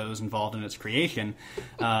Cyclades and those involved in its creation.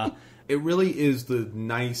 It really is the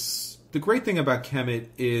great thing about Kemet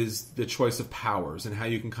is the choice of powers and how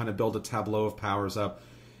you can kind of build a tableau of powers up.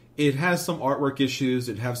 It has some artwork issues,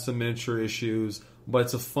 it has some miniature issues, but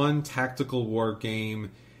it's a fun tactical war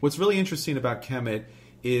game. What's really interesting about Kemet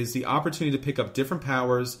is the opportunity to pick up different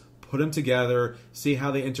powers, put them together, see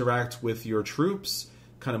how they interact with your troops,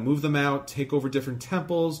 kind of move them out, take over different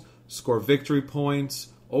temples, score victory points.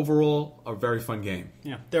 Overall, a very fun game.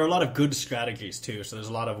 Yeah, there are a lot of good strategies too, so there's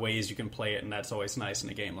a lot of ways you can play it, and that's always nice in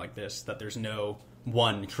a game like this, that there's no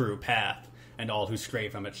one true path, and all who stray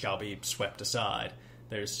from it shall be swept aside.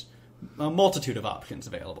 There's a multitude of options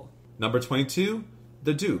available. Number 22,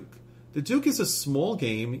 The Duke. The Duke is a small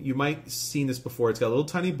game. You might have seen this before. It's got a little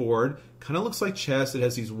tiny board, kind of looks like chess. It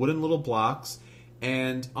has these wooden little blocks,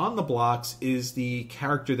 and on the blocks is the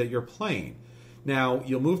character that you're playing. Now,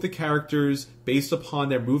 you'll move the characters based upon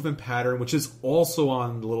their movement pattern, which is also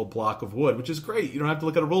on the little block of wood, which is great. You don't have to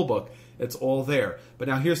look at a rule book. It's all there. But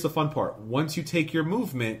now here's the fun part. Once you take your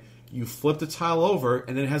movement, you flip the tile over,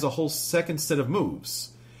 and then it has a whole second set of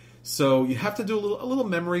moves. So you have to do a little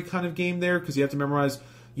memory kind of game there, because you have to memorize,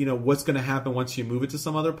 what's going to happen once you move it to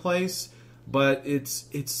some other place. But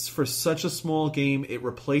it's for such a small game, it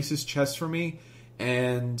replaces chess for me,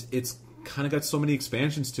 and it's kind of got so many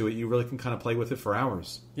expansions to it, you really can kind of play with it for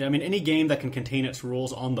hours. Yeah, I mean, any game that can contain its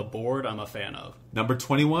rules on the board, I'm a fan of. Number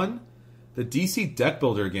 21, the DC Deck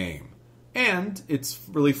Builder game. And its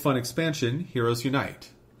really fun expansion, Heroes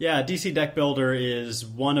Unite. Yeah, DC Deck Builder is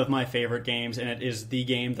one of my favorite games, and it is the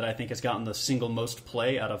game that I think has gotten the single most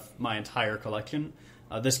play out of my entire collection.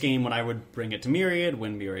 This game, when I would bring it to Myriad,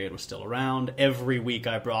 when Myriad was still around, every week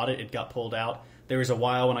I brought it, it got pulled out. There was a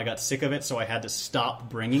while when I got sick of it, so I had to stop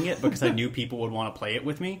bringing it because I knew people would want to play it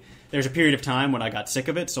with me. There's a period of time when I got sick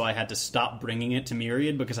of it, so I had to stop bringing it to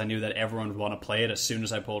Myriad because I knew that everyone would want to play it as soon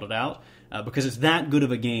as I pulled it out, because it's that good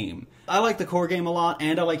of a game. I like the core game a lot,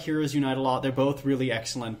 and I like Heroes Unite a lot. They're both really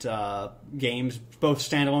excellent games, both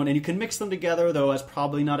standalone, and you can mix them together, though that's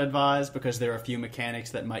probably not advised because there are a few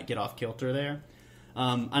mechanics that might get off kilter there.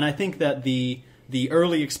 And I think that the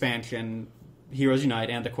early expansion, Heroes Unite,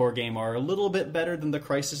 and the core game are a little bit better than the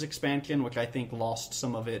Crisis expansion, which I think lost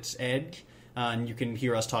some of its edge. And you can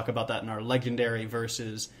hear us talk about that in our Legendary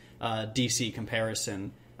versus DC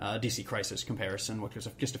comparison, DC Crisis comparison, which was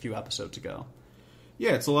just a few episodes ago.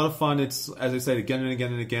 Yeah, it's a lot of fun. It's, as I said, again and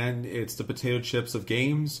again and again, it's the potato chips of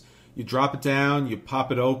games. You drop it down, you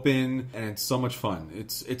pop it open, and it's so much fun.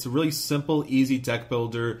 It's a really simple, easy deck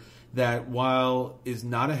builder that, while is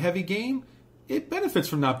not a heavy game, it benefits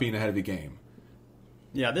from not being a heavy game.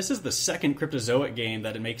 Yeah, this is the second Cryptozoic game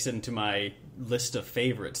that it makes it into my list of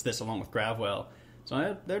favorites, this along with Gravwell.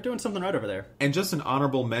 So they're doing something right over there. And just an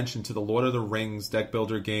honorable mention to the Lord of the Rings deck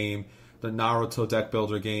builder game, the Naruto deck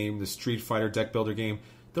builder game, the Street Fighter deck builder game.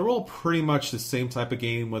 They're all pretty much the same type of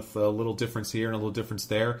game with a little difference here and a little difference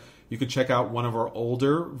there. You can check out one of our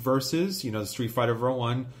older verses, the Street Fighter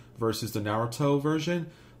 1 versus the Naruto version.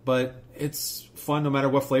 But it's fun no matter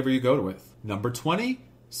what flavor you go with. Number 20,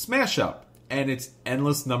 Smash Up. And its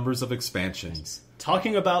endless numbers of expansions.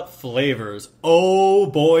 Talking about flavors, oh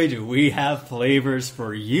boy, do we have flavors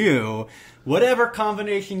for you. Whatever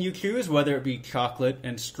combination you choose, whether it be chocolate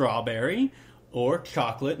and strawberry, or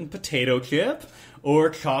chocolate and potato chip, or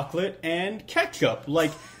chocolate and ketchup.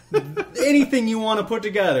 Like, anything you want to put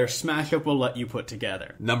together, Smash Up will let you put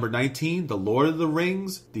together. Number 19, The Lord of the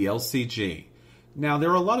Rings, the LCG. Now, there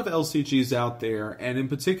are a lot of LCGs out there, and in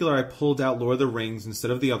particular, I pulled out Lord of the Rings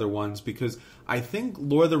instead of the other ones because I think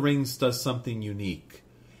Lord of the Rings does something unique.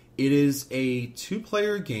 It is a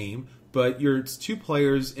two-player game, but it's two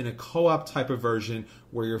players in a co-op type of version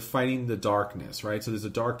where you're fighting the darkness, right? So there's a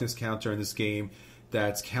darkness counter in this game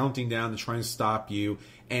that's counting down to try and stop you,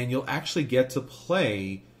 and you'll actually get to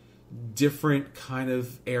play different kind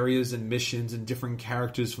of areas and missions and different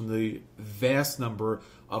characters from the vast number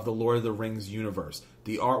of the Lord of the Rings universe.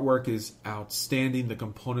 The artwork is outstanding, the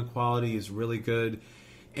component quality is really good,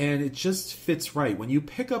 and it just fits right. When you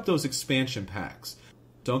pick up those expansion packs,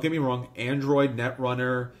 don't get me wrong, Android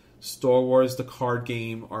Netrunner, Star Wars the card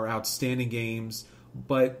game are outstanding games,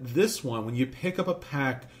 but this one, when you pick up a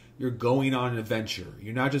pack, you're going on an adventure.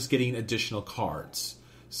 You're not just getting additional cards.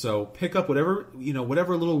 So pick up whatever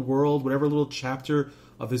little world, whatever little chapter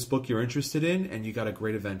of this book you're interested in, and you got a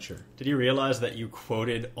great adventure. Did you realize that you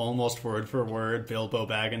quoted almost word for word Bilbo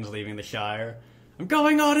Baggins leaving the Shire? I'm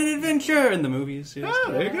going on an adventure in the movies. Yes.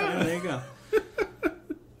 There you go. Yeah, there you go.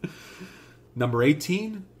 Number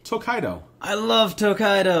 18, Tokaido. I love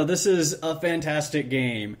Tokaido. This is a fantastic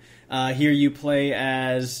game. Here you play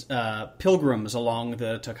as pilgrims along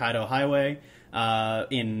the Tokaido Highway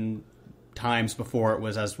in times before it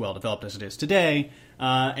was as well developed as it is today,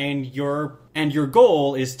 and your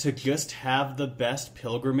goal is to just have the best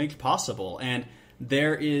pilgrimage possible. And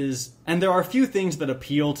there are a few things that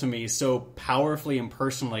appeal to me so powerfully and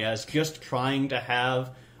personally as just trying to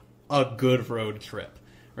have a good road trip,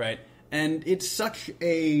 right? And it's such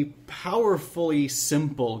a powerfully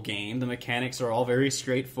simple game. The mechanics are all very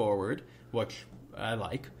straightforward, which I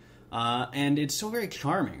like. And it's so very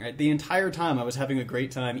charming, right? The entire time I was having a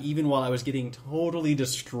great time, even while I was getting totally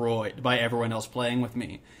destroyed by everyone else playing with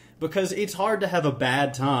me. Because it's hard to have a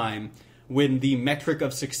bad time when the metric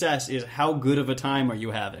of success is how good of a time are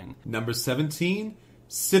you having. Number 17,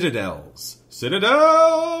 Citadels.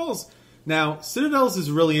 Citadels! Now, Citadels is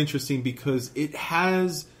really interesting because it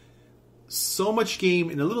has so much game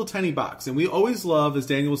in a little tiny box. And we always love, as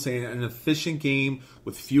Daniel was saying, an efficient game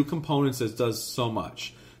with few components that does so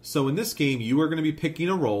much. So in this game, you are going to be picking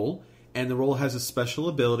a role, and the role has a special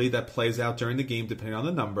ability that plays out during the game depending on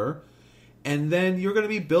the number. And then you're going to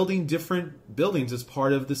be building different buildings as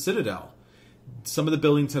part of the Citadel. Some of the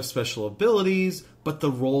buildings have special abilities, but the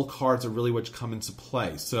role cards are really what come into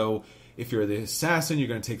play. So if you're the assassin, you're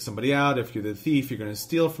going to take somebody out. If you're the thief, you're going to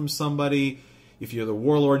steal from somebody. If you're the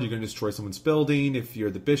warlord, you're going to destroy someone's building. If you're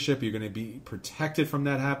the bishop, you're going to be protected from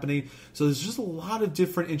that happening. So there's just a lot of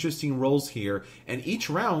different interesting roles here. And each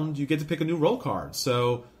round, you get to pick a new role card.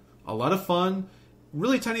 So a lot of fun.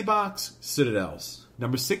 Really tiny box, Citadels.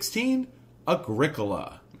 Number 16,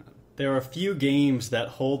 Agricola. There are a few games that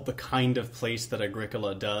hold the kind of place that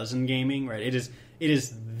Agricola does in gaming, right? It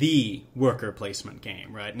is the worker placement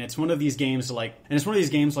game, right? And it's one of these games like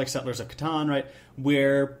Settlers of Catan, right,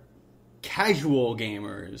 where casual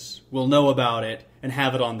gamers will know about it and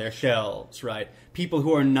have it on their shelves, right? People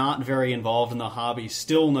who are not very involved in the hobby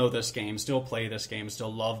still know this game, still play this game,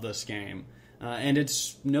 still love this game. And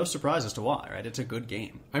it's no surprise as to why, right? It's a good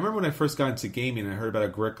game. I remember when I first got into gaming and I heard about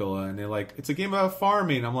Agricola, and they're like, it's a game about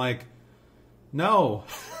farming. I'm like, no.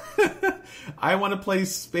 I want to play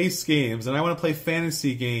space games, and I want to play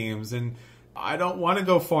fantasy games, and I don't want to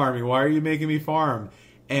go farming. Why are you making me farm?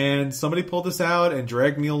 And somebody pulled this out and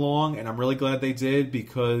dragged me along, and I'm really glad they did,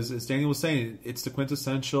 because as Daniel was saying, it's the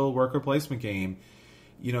quintessential worker placement game.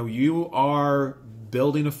 You know, you are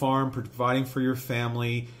building a farm, providing for your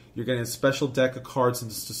family. You're getting a special deck of cards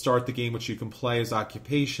to start the game, which you can play as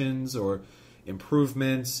occupations or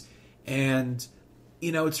improvements. And,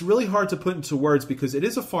 you know, it's really hard to put into words because it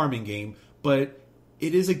is a farming game, but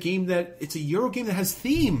it is a game it's a Euro game that has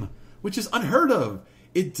theme, which is unheard of.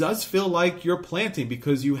 It does feel like you're planting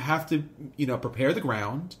because you have to, you know, prepare the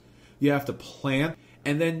ground, you have to plant,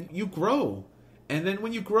 and then you grow. And then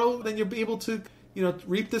when you grow, then you'll be able to, you know,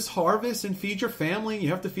 reap this harvest and feed your family. You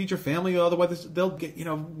have to feed your family, otherwise they'll get, you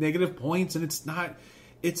know, negative points. And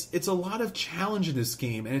it's a lot of challenge in this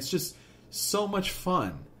game, and it's just so much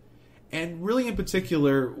fun. And really, in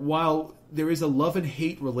particular, while there is a love and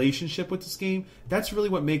hate relationship with this game, that's really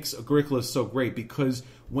what makes Agricola so great, because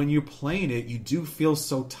when you're playing it, you do feel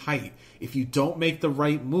so tight. If you don't make the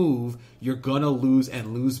right move, you're gonna lose,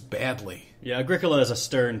 and lose badly. Yeah, Agricola is a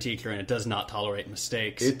stern teacher, and it does not tolerate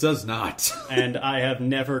mistakes. It does not. And I have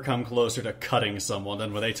never come closer to cutting someone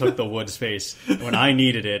than when they took the wood space when I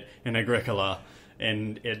needed it in Agricola.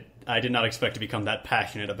 And I did not expect to become that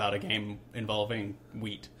passionate about a game involving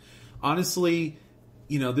wheat. Honestly,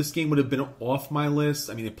 you know, this game would have been off my list.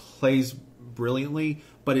 I mean, it plays brilliantly,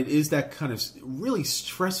 but it is that kind of really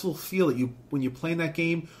stressful feel that when you play in that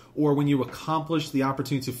game, or when you accomplish the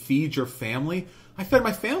opportunity to feed your family. I fed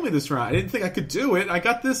my family this round. I didn't think I could do it. I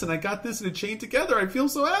got this and I got this, and it chained together. I feel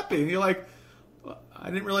so happy. And you're like, I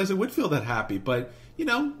didn't realize I would feel that happy. But, you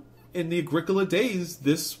know, in the Agricola days,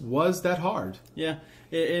 this was that hard. Yeah.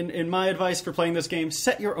 In my advice for playing this game,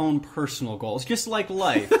 set your own personal goals, just like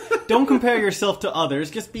life. Don't compare yourself to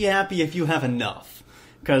others. Just be happy if you have enough,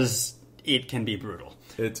 because it can be brutal.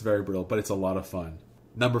 It's very brutal, but it's a lot of fun.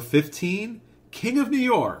 Number 15, King of New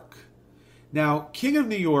York. Now, King of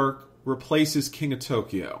New York replaces King of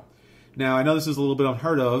Tokyo. Now, I know this is a little bit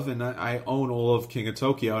unheard of, and I own all of King of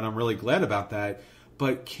Tokyo, and I'm really glad about that.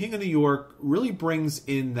 But King of New York really brings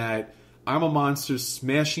in that I'm a monster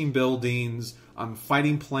smashing buildings, I'm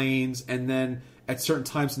fighting planes, and then at certain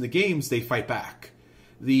times in the games, they fight back.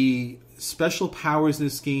 The special powers in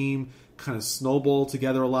this game kind of snowball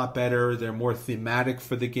together a lot better. They're more thematic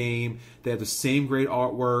for the game. They have the same great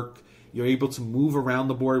artwork. You're able to move around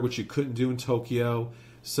the board, which you couldn't do in Tokyo.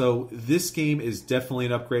 So this game is definitely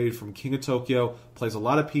an upgrade from King of Tokyo. Plays a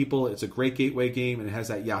lot of people. It's a great gateway game, and it has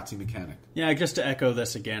that Yahtzee mechanic. Yeah, just to echo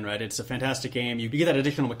this again, right? It's a fantastic game. You get that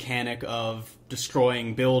additional mechanic of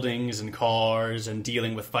destroying buildings and cars and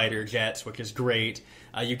dealing with fighter jets, which is great.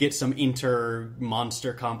 You get some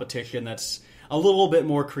inter-monster competition that's a little bit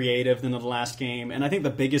more creative than the last game. And I think the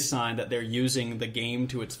biggest sign that they're using the game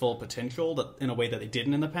to its full potential in a way that they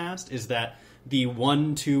didn't in the past is that the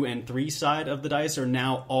 1, 2, and 3 side of the dice are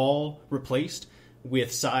now all replaced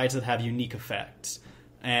with sides that have unique effects.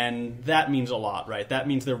 And that means a lot, right? That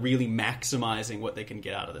means they're really maximizing what they can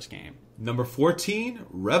get out of this game. Number 14,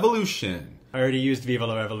 Revolution. I already used Viva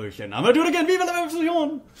la Revolution. I'm going to do it again! Viva la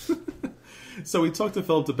Revolution! So we talked to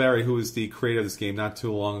Philip DeBerry, who is the creator of this game, not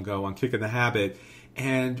too long ago on Kicking the Habit.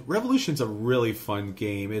 And Revolution's a really fun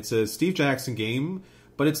game. It's a Steve Jackson game,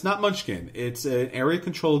 but it's not Munchkin. It's an area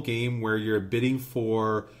control game where you're bidding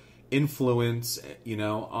for influence, you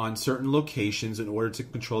know, on certain locations in order to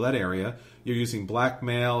control that area. You're using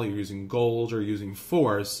blackmail, you're using gold, or using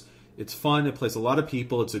force. It's fun. It plays a lot of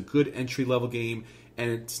people. It's a good entry-level game,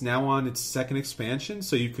 and it's now on its second expansion,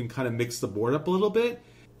 so you can kind of mix the board up a little bit.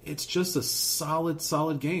 It's just a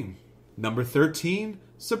solid game. Number 13,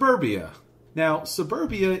 Suburbia. Now,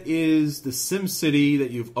 Suburbia is the Sim City that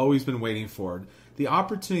you've always been waiting for. The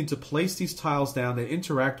opportunity to place these tiles down that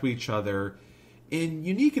interact with each other in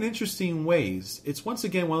unique and interesting ways. It's once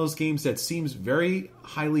again one of those games that seems very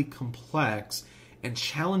highly complex and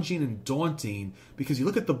challenging and daunting, because you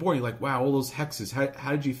look at the board and you're like, wow, all those hexes,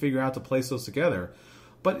 how did you figure out to place those together?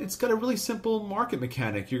 But it's got a really simple market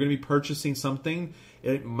mechanic. You're going to be purchasing something.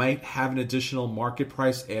 It might have an additional market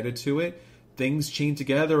price added to it. Things chain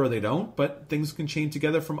together or they don't, but things can chain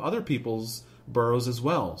together from other people's boroughs as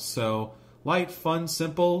well. So light, fun,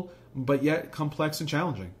 simple, but yet complex and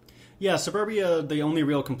challenging. Yeah, Suburbia, the only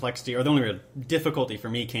real complexity, or the only real difficulty for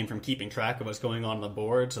me came from keeping track of what's going on the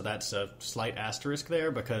board, so that's a slight asterisk there,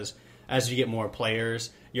 because as you get more players,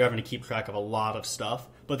 you're having to keep track of a lot of stuff.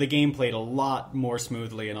 But the game played a lot more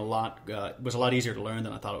smoothly and was a lot easier to learn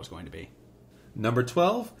than I thought it was going to be. Number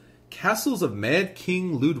 12, Castles of Mad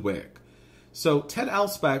King Ludwig. So Ted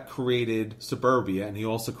Alspach created Suburbia, and he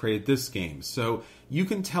also created this game. So you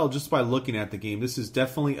can tell just by looking at the game, this is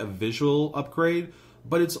definitely a visual upgrade,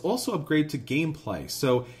 but it's also upgrade to gameplay.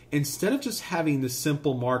 So instead of just having the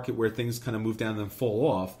simple market where things kind of move down and then fall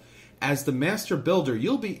off, as the master builder,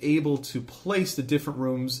 you'll be able to place the different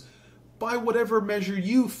rooms by whatever measure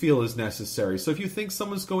you feel is necessary. So if you think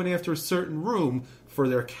someone's going after a certain room for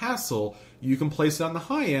their castle, you can place it on the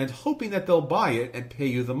high end, hoping that they'll buy it and pay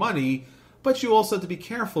you the money. But you also have to be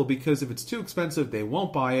careful, because if it's too expensive, they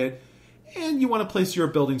won't buy it. And you want to place your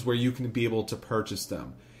buildings where you can be able to purchase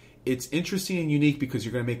them. It's interesting and unique because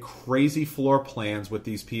you're going to make crazy floor plans with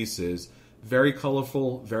these pieces. Very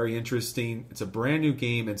colorful, very interesting. It's a brand new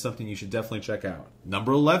game and something you should definitely check out.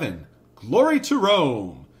 Number 11, Glory to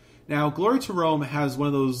Rome. Now, Glory to Rome has one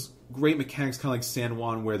of those great mechanics, kind of like San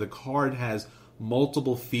Juan, where the card has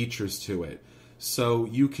multiple features to it. So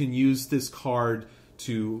you can use this card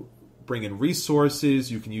to bring in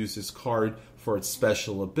resources. You can use this card for its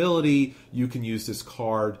special ability. You can use this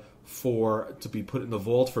card to be put in the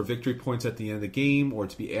vault for victory points at the end of the game, or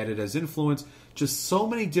to be added as influence. Just so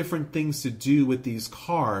many different things to do with these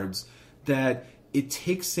cards that it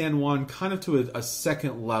takes San Juan kind of to a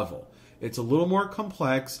second level. It's a little more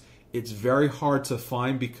complex. It's very hard to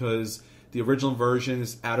find because the original version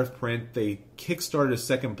is out of print. They kickstarted a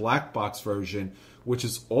second black box version, which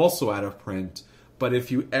is also out of print. But if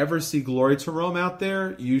you ever see Glory to Rome out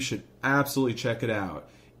there, you should absolutely check it out.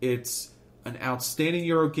 It's an outstanding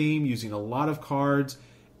Euro game using a lot of cards,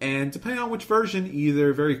 and depending on which version,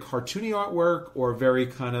 either very cartoony artwork or very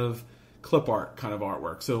kind of clip art kind of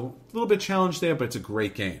artwork. So a little bit challenged there, but it's a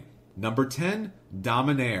great game. Number 10,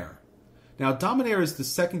 Dominaire. Now, Dominaire is the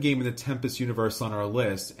second game in the Tempest universe on our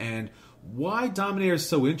list, and why Dominaire is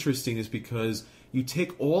so interesting is because you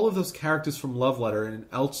take all of those characters from Love Letter and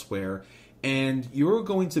elsewhere, and you're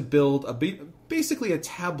going to build basically a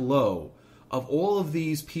tableau of all of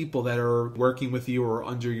these people that are working with you or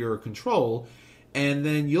under your control, and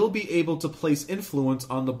then you'll be able to place influence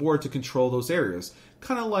on the board to control those areas.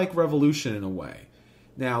 Kind of like Revolution in a way.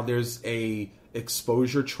 Now, there's a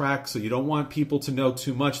exposure track, so you don't want people to know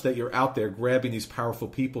too much that you're out there grabbing these powerful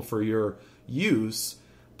people for your use,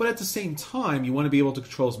 but at the same time, you want to be able to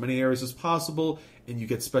control as many areas as possible, and you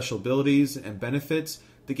get special abilities and benefits.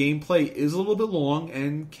 The gameplay is a little bit long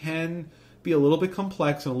and can be a little bit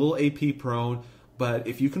complex and a little AP prone, but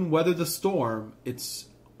if you can weather the storm, it's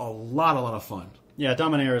a lot of fun. Yeah,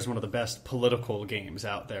 Dominaire is one of the best political games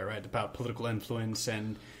out there, right? About political influence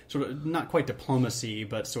and sort of not quite diplomacy,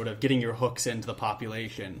 but sort of getting your hooks into the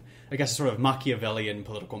population. I guess a sort of Machiavellian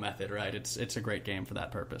political method, right? It's a great game for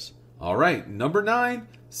that purpose. All right, number 9,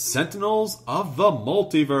 Sentinels of the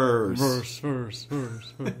Multiverse. Verse.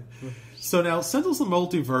 So now, Sentinels of the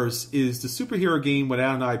Multiverse is the superhero game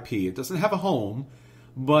without an IP. It doesn't have a home,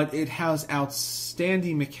 but it has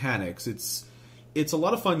outstanding mechanics. It's a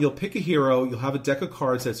lot of fun. You'll pick a hero, you'll have a deck of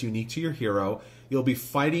cards that's unique to your hero, you'll be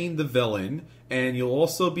fighting the villain, and you'll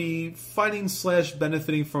also be fighting /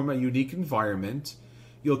 benefiting from a unique environment.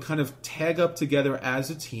 You'll kind of tag up together as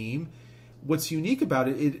a team. What's unique about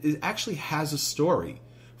it, it actually has a story.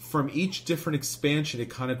 From each different expansion, it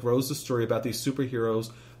kind of grows the story about these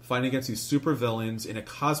superheroes fighting against these supervillains in a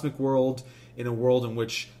cosmic world, in a world in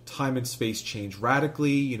which time and space change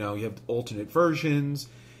radically. You have alternate versions.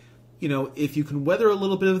 If you can weather a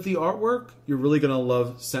little bit of the artwork, you're really going to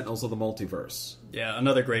love Sentinels of the Multiverse. Yeah,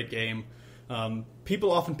 another great game.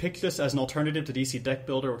 People often pick this as an alternative to DC Deck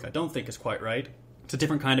Builder, which I don't think is quite right. It's a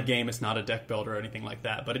different kind of game. It's not a deck builder or anything like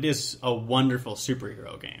that, but it is a wonderful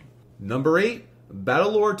superhero game. Number 8,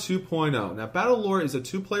 Battlelore 2.0. Now, Battlelore is a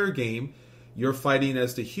 2-player game. You're fighting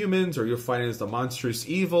as the humans, or you're fighting as the monstrous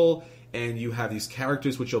evil, and you have these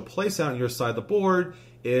characters which you'll place out on your side of the board.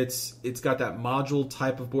 It's got that module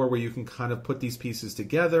type of board where you can kind of put these pieces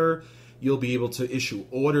together. You'll be able to issue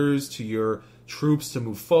orders to your troops to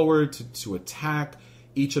move forward, to attack.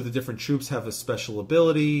 Each of the different troops have a special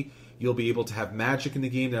ability. You'll be able to have magic in the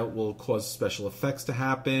game that will cause special effects to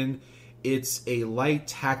happen. It's a light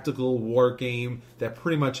tactical war game that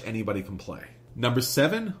pretty much anybody can play. Number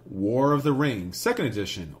 7, War of the Ring, 2nd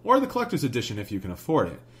edition, or the Collector's Edition if you can afford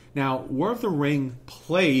it. Now, War of the Ring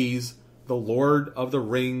plays the Lord of the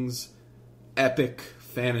Rings epic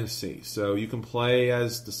fantasy. So you can play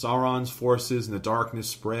as the Sauron's forces and the darkness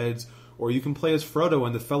spreads, or you can play as Frodo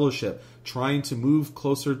and the Fellowship, trying to move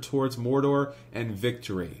closer towards Mordor and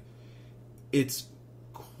victory. It's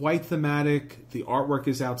quite thematic. The artwork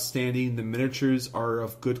is outstanding. The miniatures are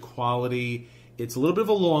of good quality. It's a little bit of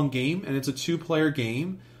a long game, and it's a 2-player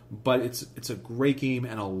game, but it's a great game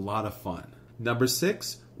and a lot of fun. Number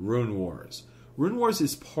 6, Rune Wars. Rune Wars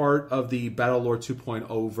is part of the Battlelore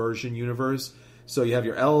 2.0 version universe. So you have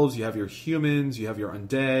your elves, you have your humans, you have your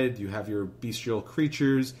undead, you have your bestial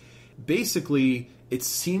creatures. Basically, it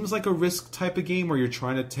seems like a Risk type of game where you're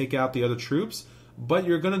trying to take out the other troops, but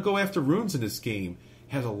you're going to go after runes in this game.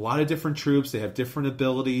 It has a lot of different troops. They have different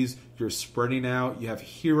abilities. You're spreading out. You have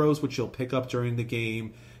heroes, which you'll pick up during the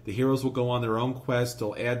game. The heroes will go on their own quest.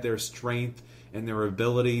 They'll add their strength and their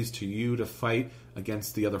abilities to you to fight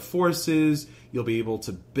against the other forces. You'll be able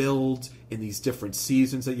to build in these different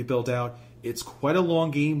seasons that you build out. It's quite a long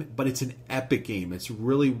game, but it's an epic game. It's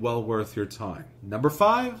really well worth your time. Number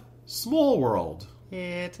 5, Small World.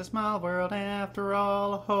 It's a small world after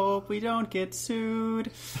all. Hope we don't get sued.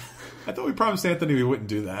 I thought we promised Anthony we wouldn't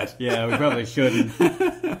do that. Yeah, we probably shouldn't.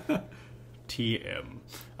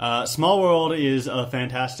 TM. Small World is a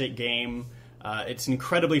fantastic game. It's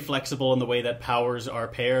incredibly flexible in the way that powers are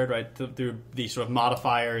paired, right? Through the sort of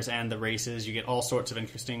modifiers and the races. You get all sorts of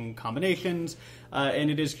interesting combinations. And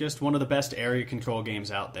it is just one of the best area control games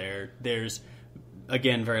out there. There's,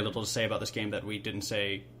 again, very little to say about this game that we didn't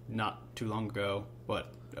say not too long ago.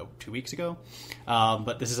 2 weeks ago?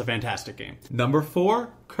 But this is a fantastic game. Number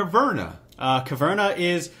 4, Caverna. Caverna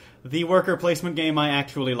is the worker placement game I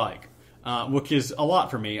actually like. Which is a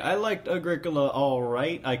lot for me. I liked Agricola all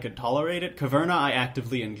right. I could tolerate it. Caverna I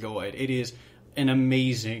actively enjoyed. It is an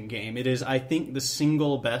amazing game. It is, I think, the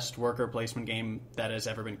single best worker placement game that has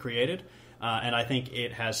ever been created. And I think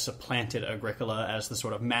it has supplanted Agricola as the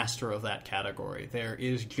sort of master of that category. There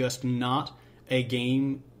is just not a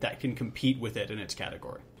game that can compete with it in its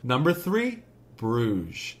category. Number 3,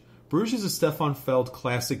 Bruges. Bruges is a Stefan Feld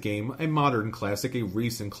classic game, a modern classic, a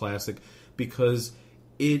recent classic, because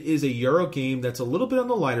it is a Euro game that's a little bit on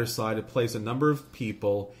the lighter side. It plays a number of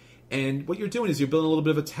people, and what you're doing is you're building a little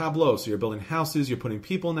bit of a tableau. So you're building houses, you're putting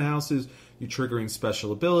people in the houses, you're triggering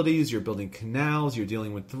special abilities, you're building canals, you're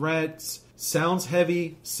dealing with threats. Sounds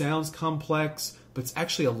heavy, sounds complex, but it's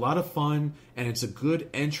actually a lot of fun, and it's a good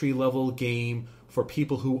entry-level game for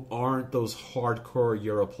people who aren't those hardcore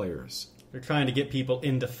Euro players. You're trying to get people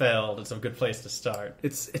into Feld. It's a good place to start.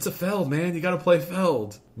 It's a Feld, man. You got to play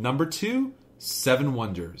Feld. Number 2, Seven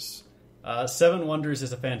Wonders. Seven Wonders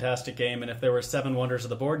is a fantastic game, and if there were 7 wonders of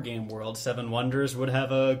the board game world, Seven Wonders would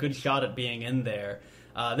have a good shot at being in there.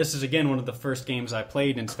 This is, again, one of the first games I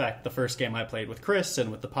played. In fact, the first game I played with Chris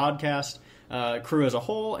and with the podcast crew as a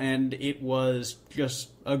whole, and it was just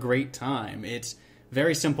a great time. It's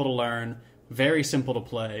very simple to learn, very simple to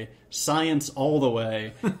play, science all the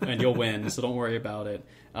way, and you'll win, so don't worry about it.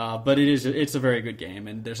 But it's a very good game,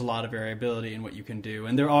 and there's a lot of variability in what you can do,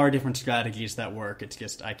 and there are different strategies that work. It's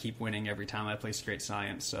just I keep winning every time I play straight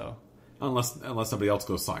science, so... Unless somebody else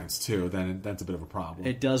goes science too, then that's a bit of a problem.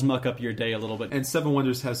 It does muck up your day a little bit. And Seven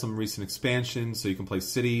Wonders has some recent expansions, so you can play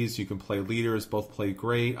cities, you can play leaders, both play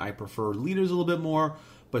great. I prefer leaders a little bit more,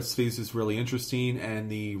 but cities is really interesting,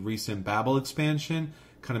 and the recent Babel expansion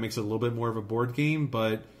kind of makes it a little bit more of a board game,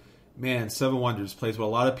 but man, Seven Wonders plays with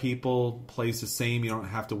a lot of people, plays the same, you don't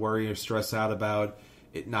have to worry or stress out about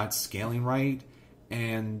it not scaling right.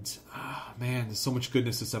 And, man, there's so much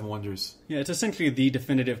goodness to Seven Wonders. Yeah, it's essentially the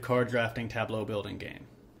definitive card drafting tableau building game.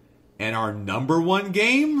 And our number 1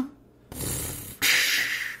 game?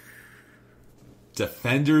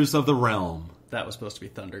 Defenders of the Realm. That was supposed to be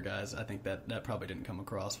Thunder, guys. I think that probably didn't come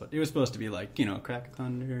across. But it was supposed to be like, Crack of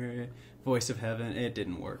Thunder, Voice of Heaven. It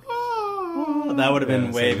didn't work. That would have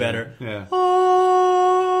been way better. Yeah.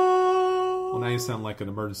 Well, now you sound like an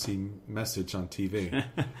emergency message on TV.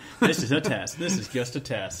 This is a test. This is just a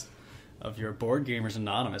test of your Board Gamers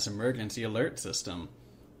Anonymous emergency alert system.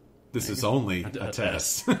 This is only a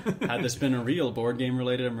test. Had this been a real board game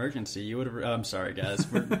related emergency, you would have... I'm sorry, guys.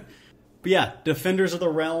 But yeah, Defenders of the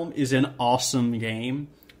Realm is an awesome game.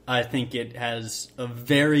 I think it has a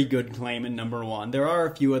very good claim in number 1. There are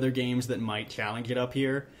a few other games that might challenge it up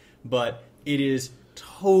here, but it is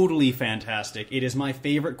totally fantastic. It is my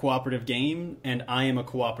favorite cooperative game, and I am a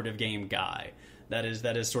cooperative game guy. That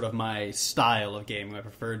is sort of my style of gaming, my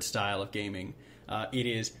preferred style of gaming. It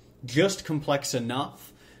is just complex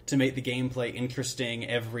enough to make the gameplay interesting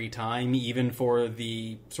every time, even for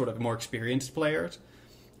the sort of more experienced players.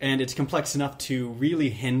 And it's complex enough to really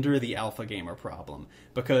hinder the alpha gamer problem.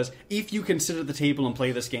 Because if you can sit at the table and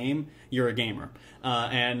play this game, you're a gamer.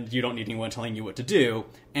 And you don't need anyone telling you what to do.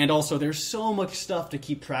 And also, there's so much stuff to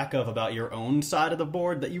keep track of about your own side of the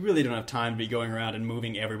board that you really don't have time to be going around and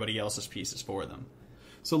moving everybody else's pieces for them.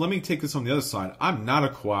 So let me take this on the other side. I'm not a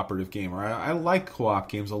cooperative gamer. I like co-op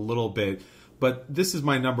games a little bit. But this is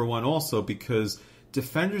my number one also because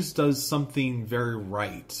Defenders does something very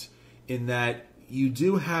right in that you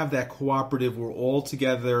do have that cooperative, we're all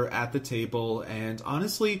together at the table, and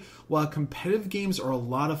honestly, while competitive games are a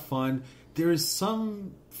lot of fun, there is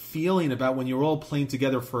some feeling about when you're all playing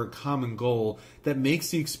together for a common goal that makes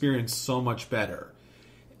the experience so much better.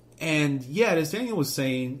 And yet, as Daniel was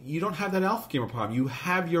saying, you don't have that alpha gamer problem. You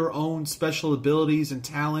have your own special abilities and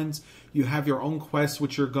talents. You have your own quests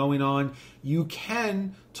which are going on. You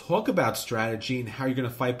can talk about strategy and how you're going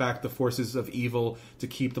to fight back the forces of evil to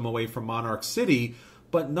keep them away from Monarch City.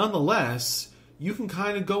 But nonetheless, you can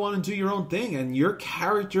kind of go on and do your own thing. And your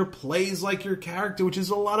character plays like your character, which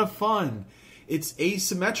is a lot of fun. It's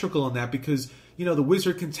asymmetrical in that because, you know, the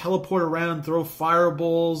wizard can teleport around, throw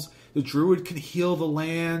fireballs. The druid can heal the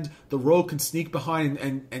land. The rogue can sneak behind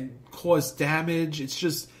and cause damage. It's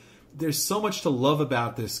just, there's so much to love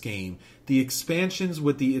about this game. The expansions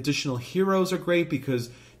with the additional heroes are great because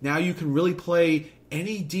now you can really play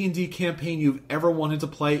any D&D campaign you've ever wanted to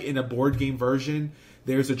play in a board game version.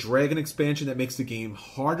 There's a dragon expansion that makes the game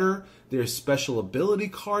harder. There's special ability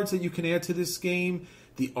cards that you can add to this game.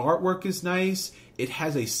 The artwork is nice. It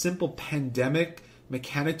has a simple pandemic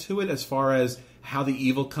mechanic to it as far as how the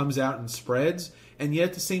evil comes out and spreads, and yet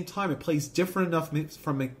at the same time it plays different enough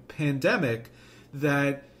from a pandemic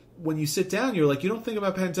that when you sit down you're like, you don't think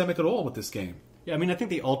about pandemic at all with this game. Yeah, I mean, I think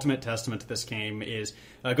the ultimate testament to this game is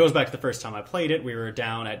goes back to the first time I played it. We were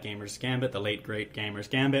down at Gamers Gambit, the late great Gamers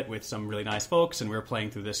Gambit, with some really nice folks, and we were playing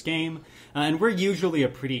through this game. And we're usually a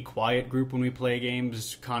pretty quiet group when we play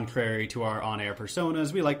games, contrary to our on-air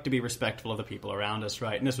personas. We like to be respectful of the people around us,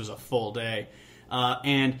 right? And this was a full day.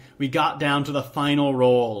 And we got down to the final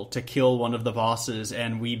roll to kill one of the bosses,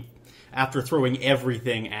 and after throwing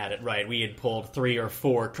everything at it, right, we had pulled 3 or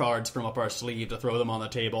 4 cards from up our sleeve to throw them on the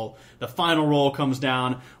table. The final roll comes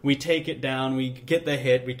down, we take it down, we get the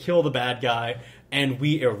hit, we kill the bad guy, and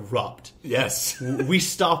we erupt. Yes. We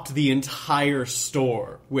stopped the entire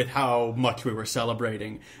store with how much we were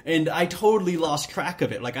celebrating. And I totally lost track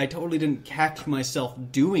of it. Like, I totally didn't catch myself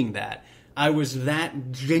doing that. I was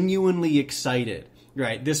that genuinely excited,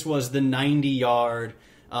 right? This was the 90-yard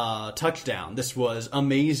touchdown. This was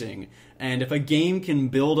amazing. And if a game can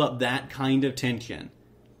build up that kind of tension,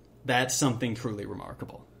 that's something truly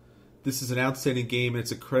remarkable. This is an outstanding game.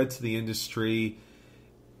 It's a credit to the industry.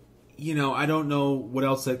 You know, I don't know what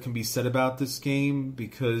else that can be said about this game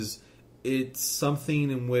because it's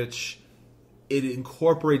something in which it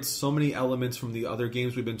incorporates so many elements from the other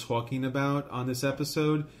games we've been talking about on this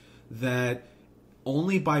episode that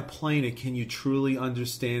only by playing it can you truly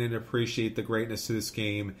understand and appreciate the greatness of this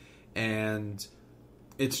game, and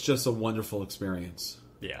it's just a wonderful experience.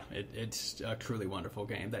 Yeah, it's a truly wonderful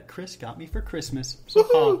game that Chris got me for Christmas.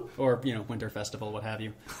 So, or, you know, Winter Festival, what have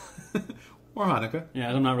you. Or Hanukkah.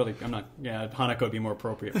 Yeah, Hanukkah would be more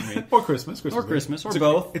appropriate for me. Or Christmas. Or Christmas, or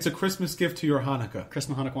both. It's a Christmas gift to your Hanukkah.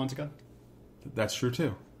 Christmas, Hanukkah, Wanzika. That's true,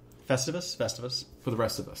 too. Festivus. For the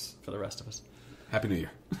rest of us. Happy New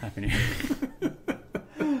Year. Happy New Year.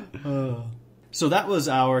 So that was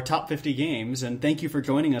our top 50 games, and thank you for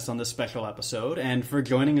joining us on this special episode, and for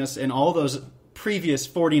joining us in all those previous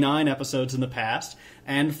 49 episodes in the past,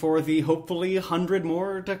 and for the hopefully 100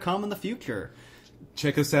 more to come in the future.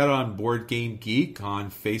 Check us out on Board Game Geek, on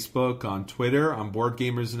Facebook, on Twitter, on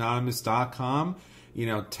BoardGamersAnonymous.com. You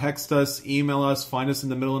know, text us, email us, find us in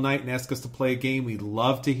the middle of the night and ask us to play a game. We'd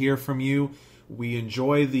love to hear from you. We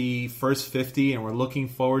enjoy the first 50, and we're looking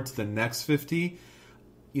forward to the next 50.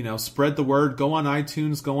 You know, spread the word. Go on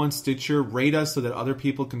iTunes, go on Stitcher, rate us so that other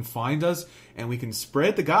people can find us, and we can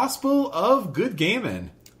spread the gospel of good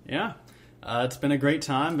gaming. Yeah. It's been a great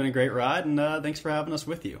time, been a great ride, and thanks for having us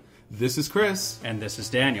with you. This is Chris. And this is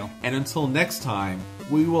Daniel. And until next time,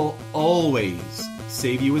 we will always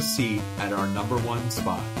save you a seat at our #1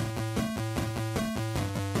 spot.